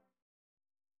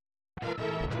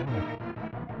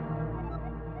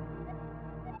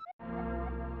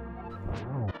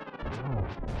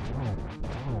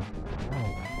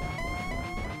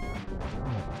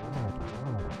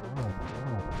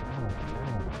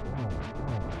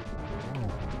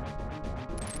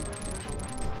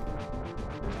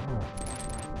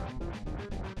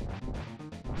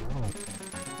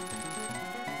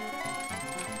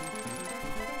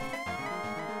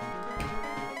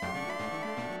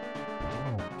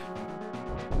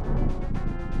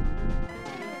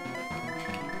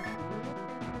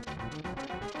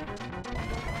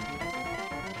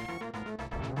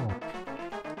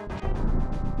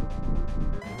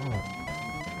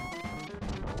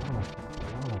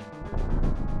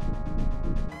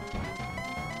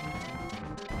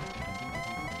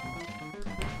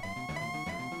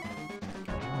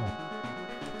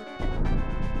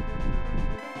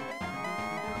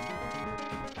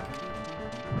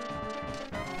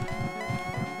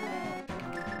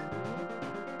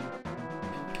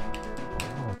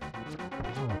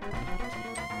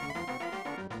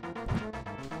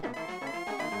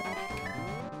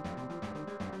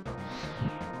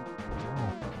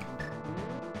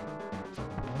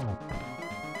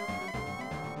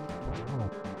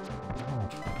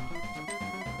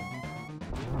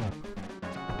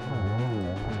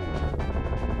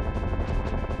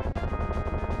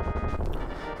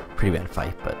 Pretty bad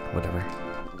fight, but whatever.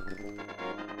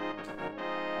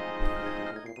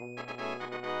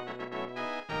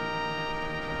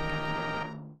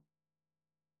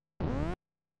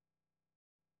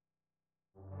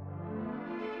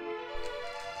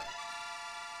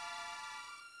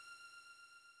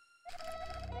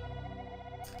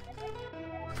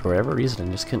 For whatever reason,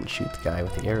 I just couldn't shoot the guy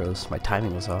with the arrows. My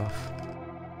timing was off.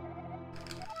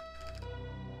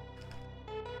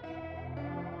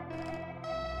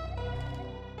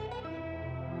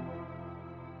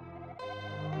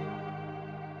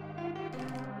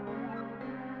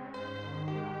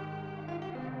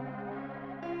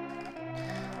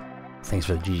 Thanks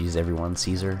for the GG's everyone,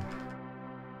 Caesar,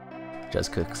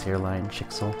 Just Cooks, Hairline,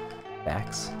 Chixel,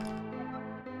 Bax.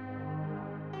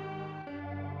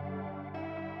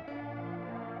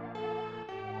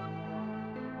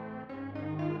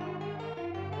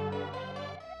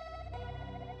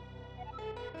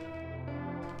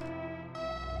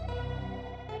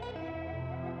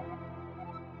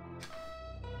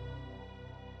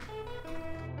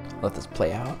 Let this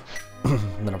play out,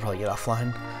 and then I'll probably get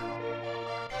offline.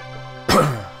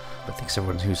 But thanks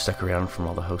everyone who stuck around from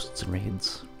all the hosts and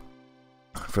raids,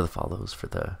 for the follows, for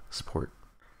the support.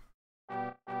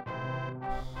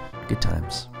 Good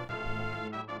times.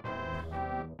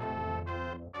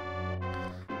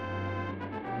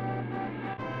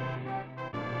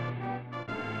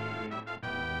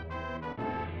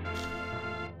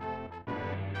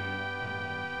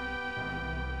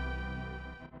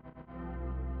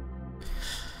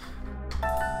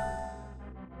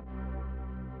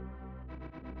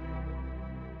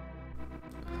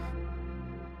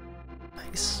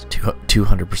 Nice.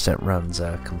 200% runs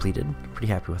completed. Pretty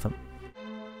happy with them.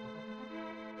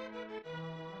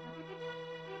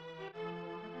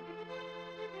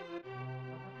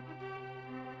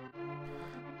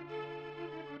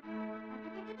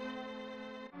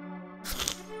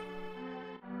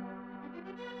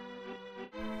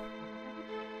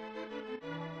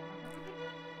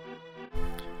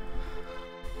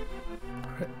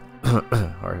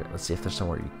 Alright, let's see if there's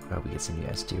somewhere we can send you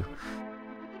guys to.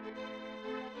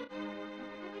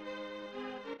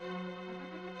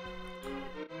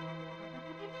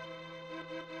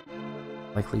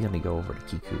 Likely gonna go over to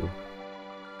Kiku.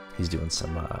 He's doing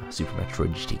some Super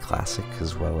Metroid GT Classic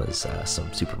as well as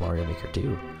some Super Mario Maker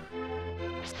 2.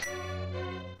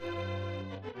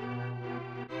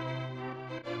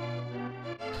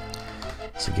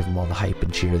 So give him all the hype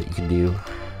and cheer that you can do.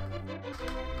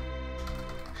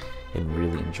 And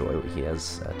really enjoy what he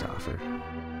has to offer.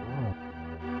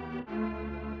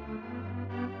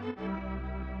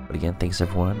 But again, thanks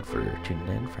everyone for tuning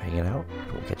in, for hanging out.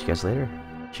 We'll catch you guys later.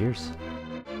 Cheers.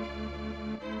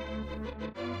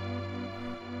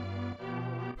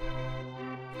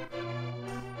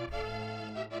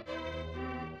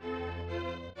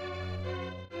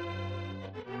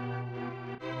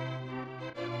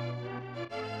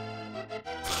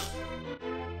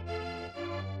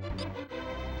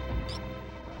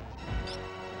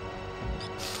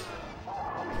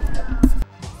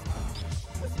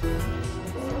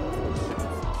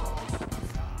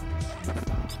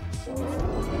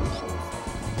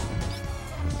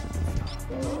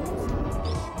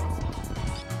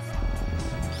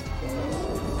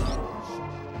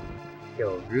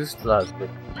 Yo, Roost Love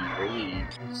with great.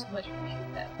 So much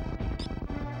appreciate that.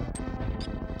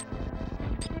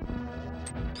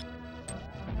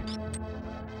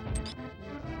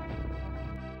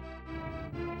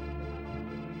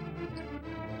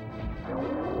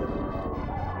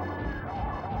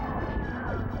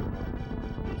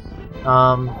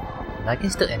 I can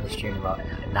still end the stream in about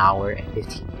an hour and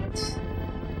 15 minutes.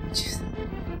 Just,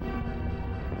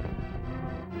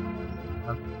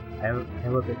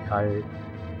 I'm a bit tired.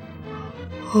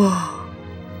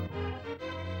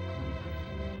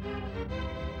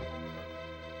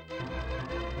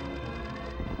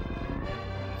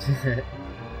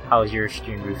 How's your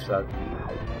stream, Rooftop?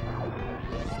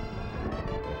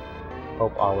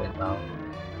 Hope all went well.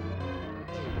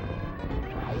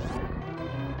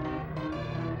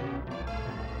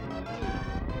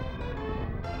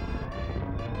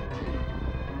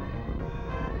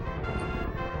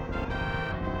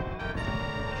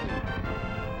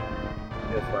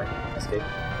 That's good.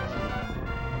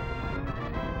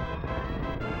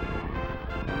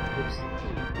 Oops.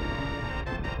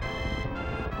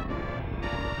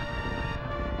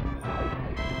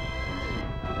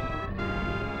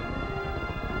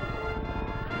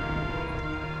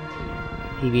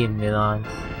 PB in Milan,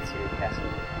 Syria Castle.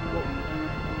 Whoa.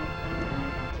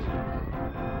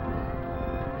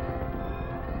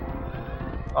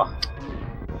 Oh.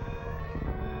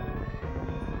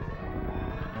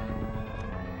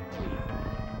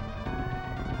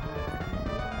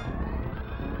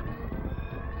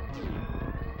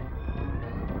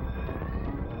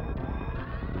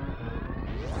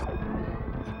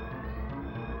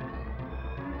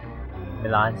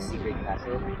 Milan Secret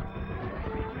Castle.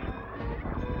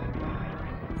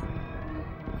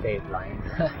 Fade line.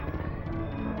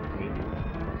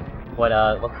 What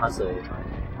console are you trying?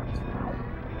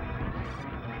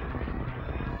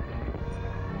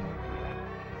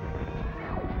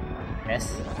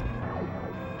 S?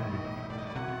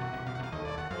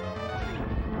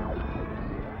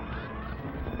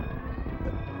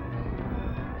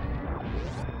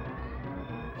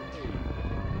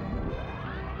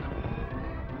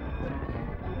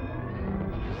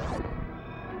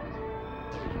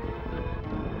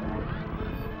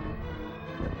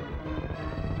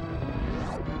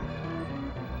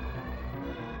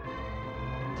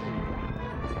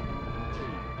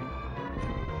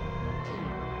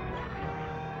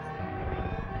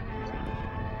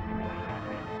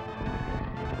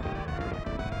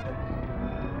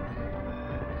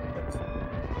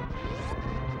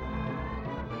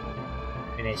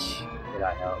 Finish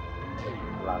without help.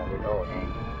 A lot of it. Oh,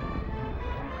 dang.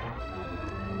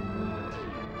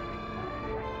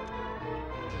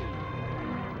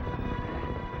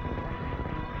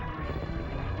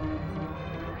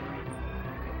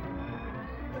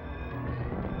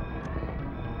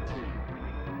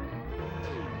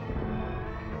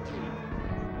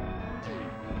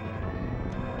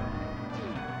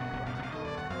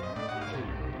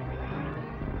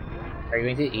 Are you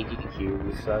going to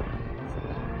AGDQ slug?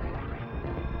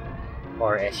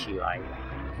 Or SUI?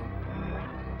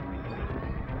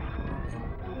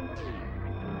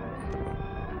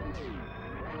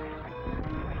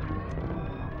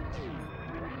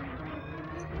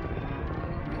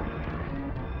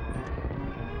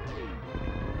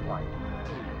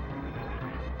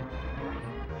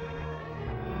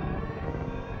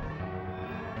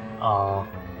 Oh,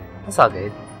 that's all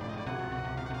good.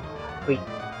 Wait,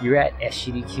 you're at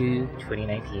SGDQ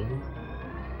 2019?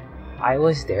 I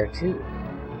was there too.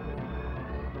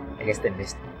 I guess they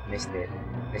missed it.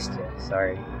 Missed it,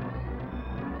 sorry.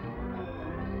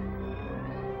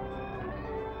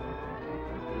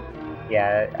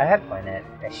 Yeah, I had fun at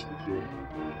SGDQ.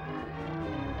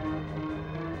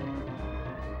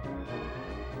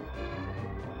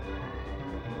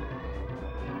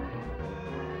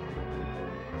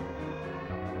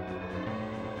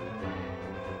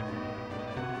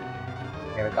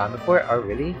 Never gone before? Oh,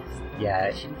 really?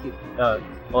 Yeah, SGDQ.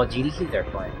 Well, GDQs are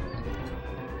fun.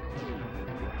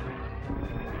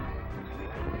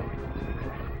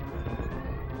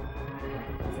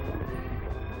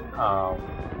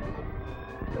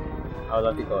 I would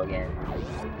love to go again.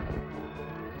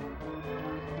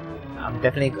 I'm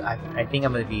definitely. I think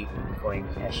I'm gonna be going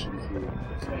SGDQ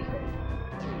 2020.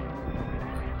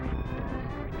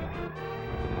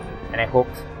 And I hope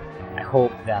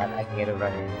that I can get a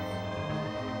run in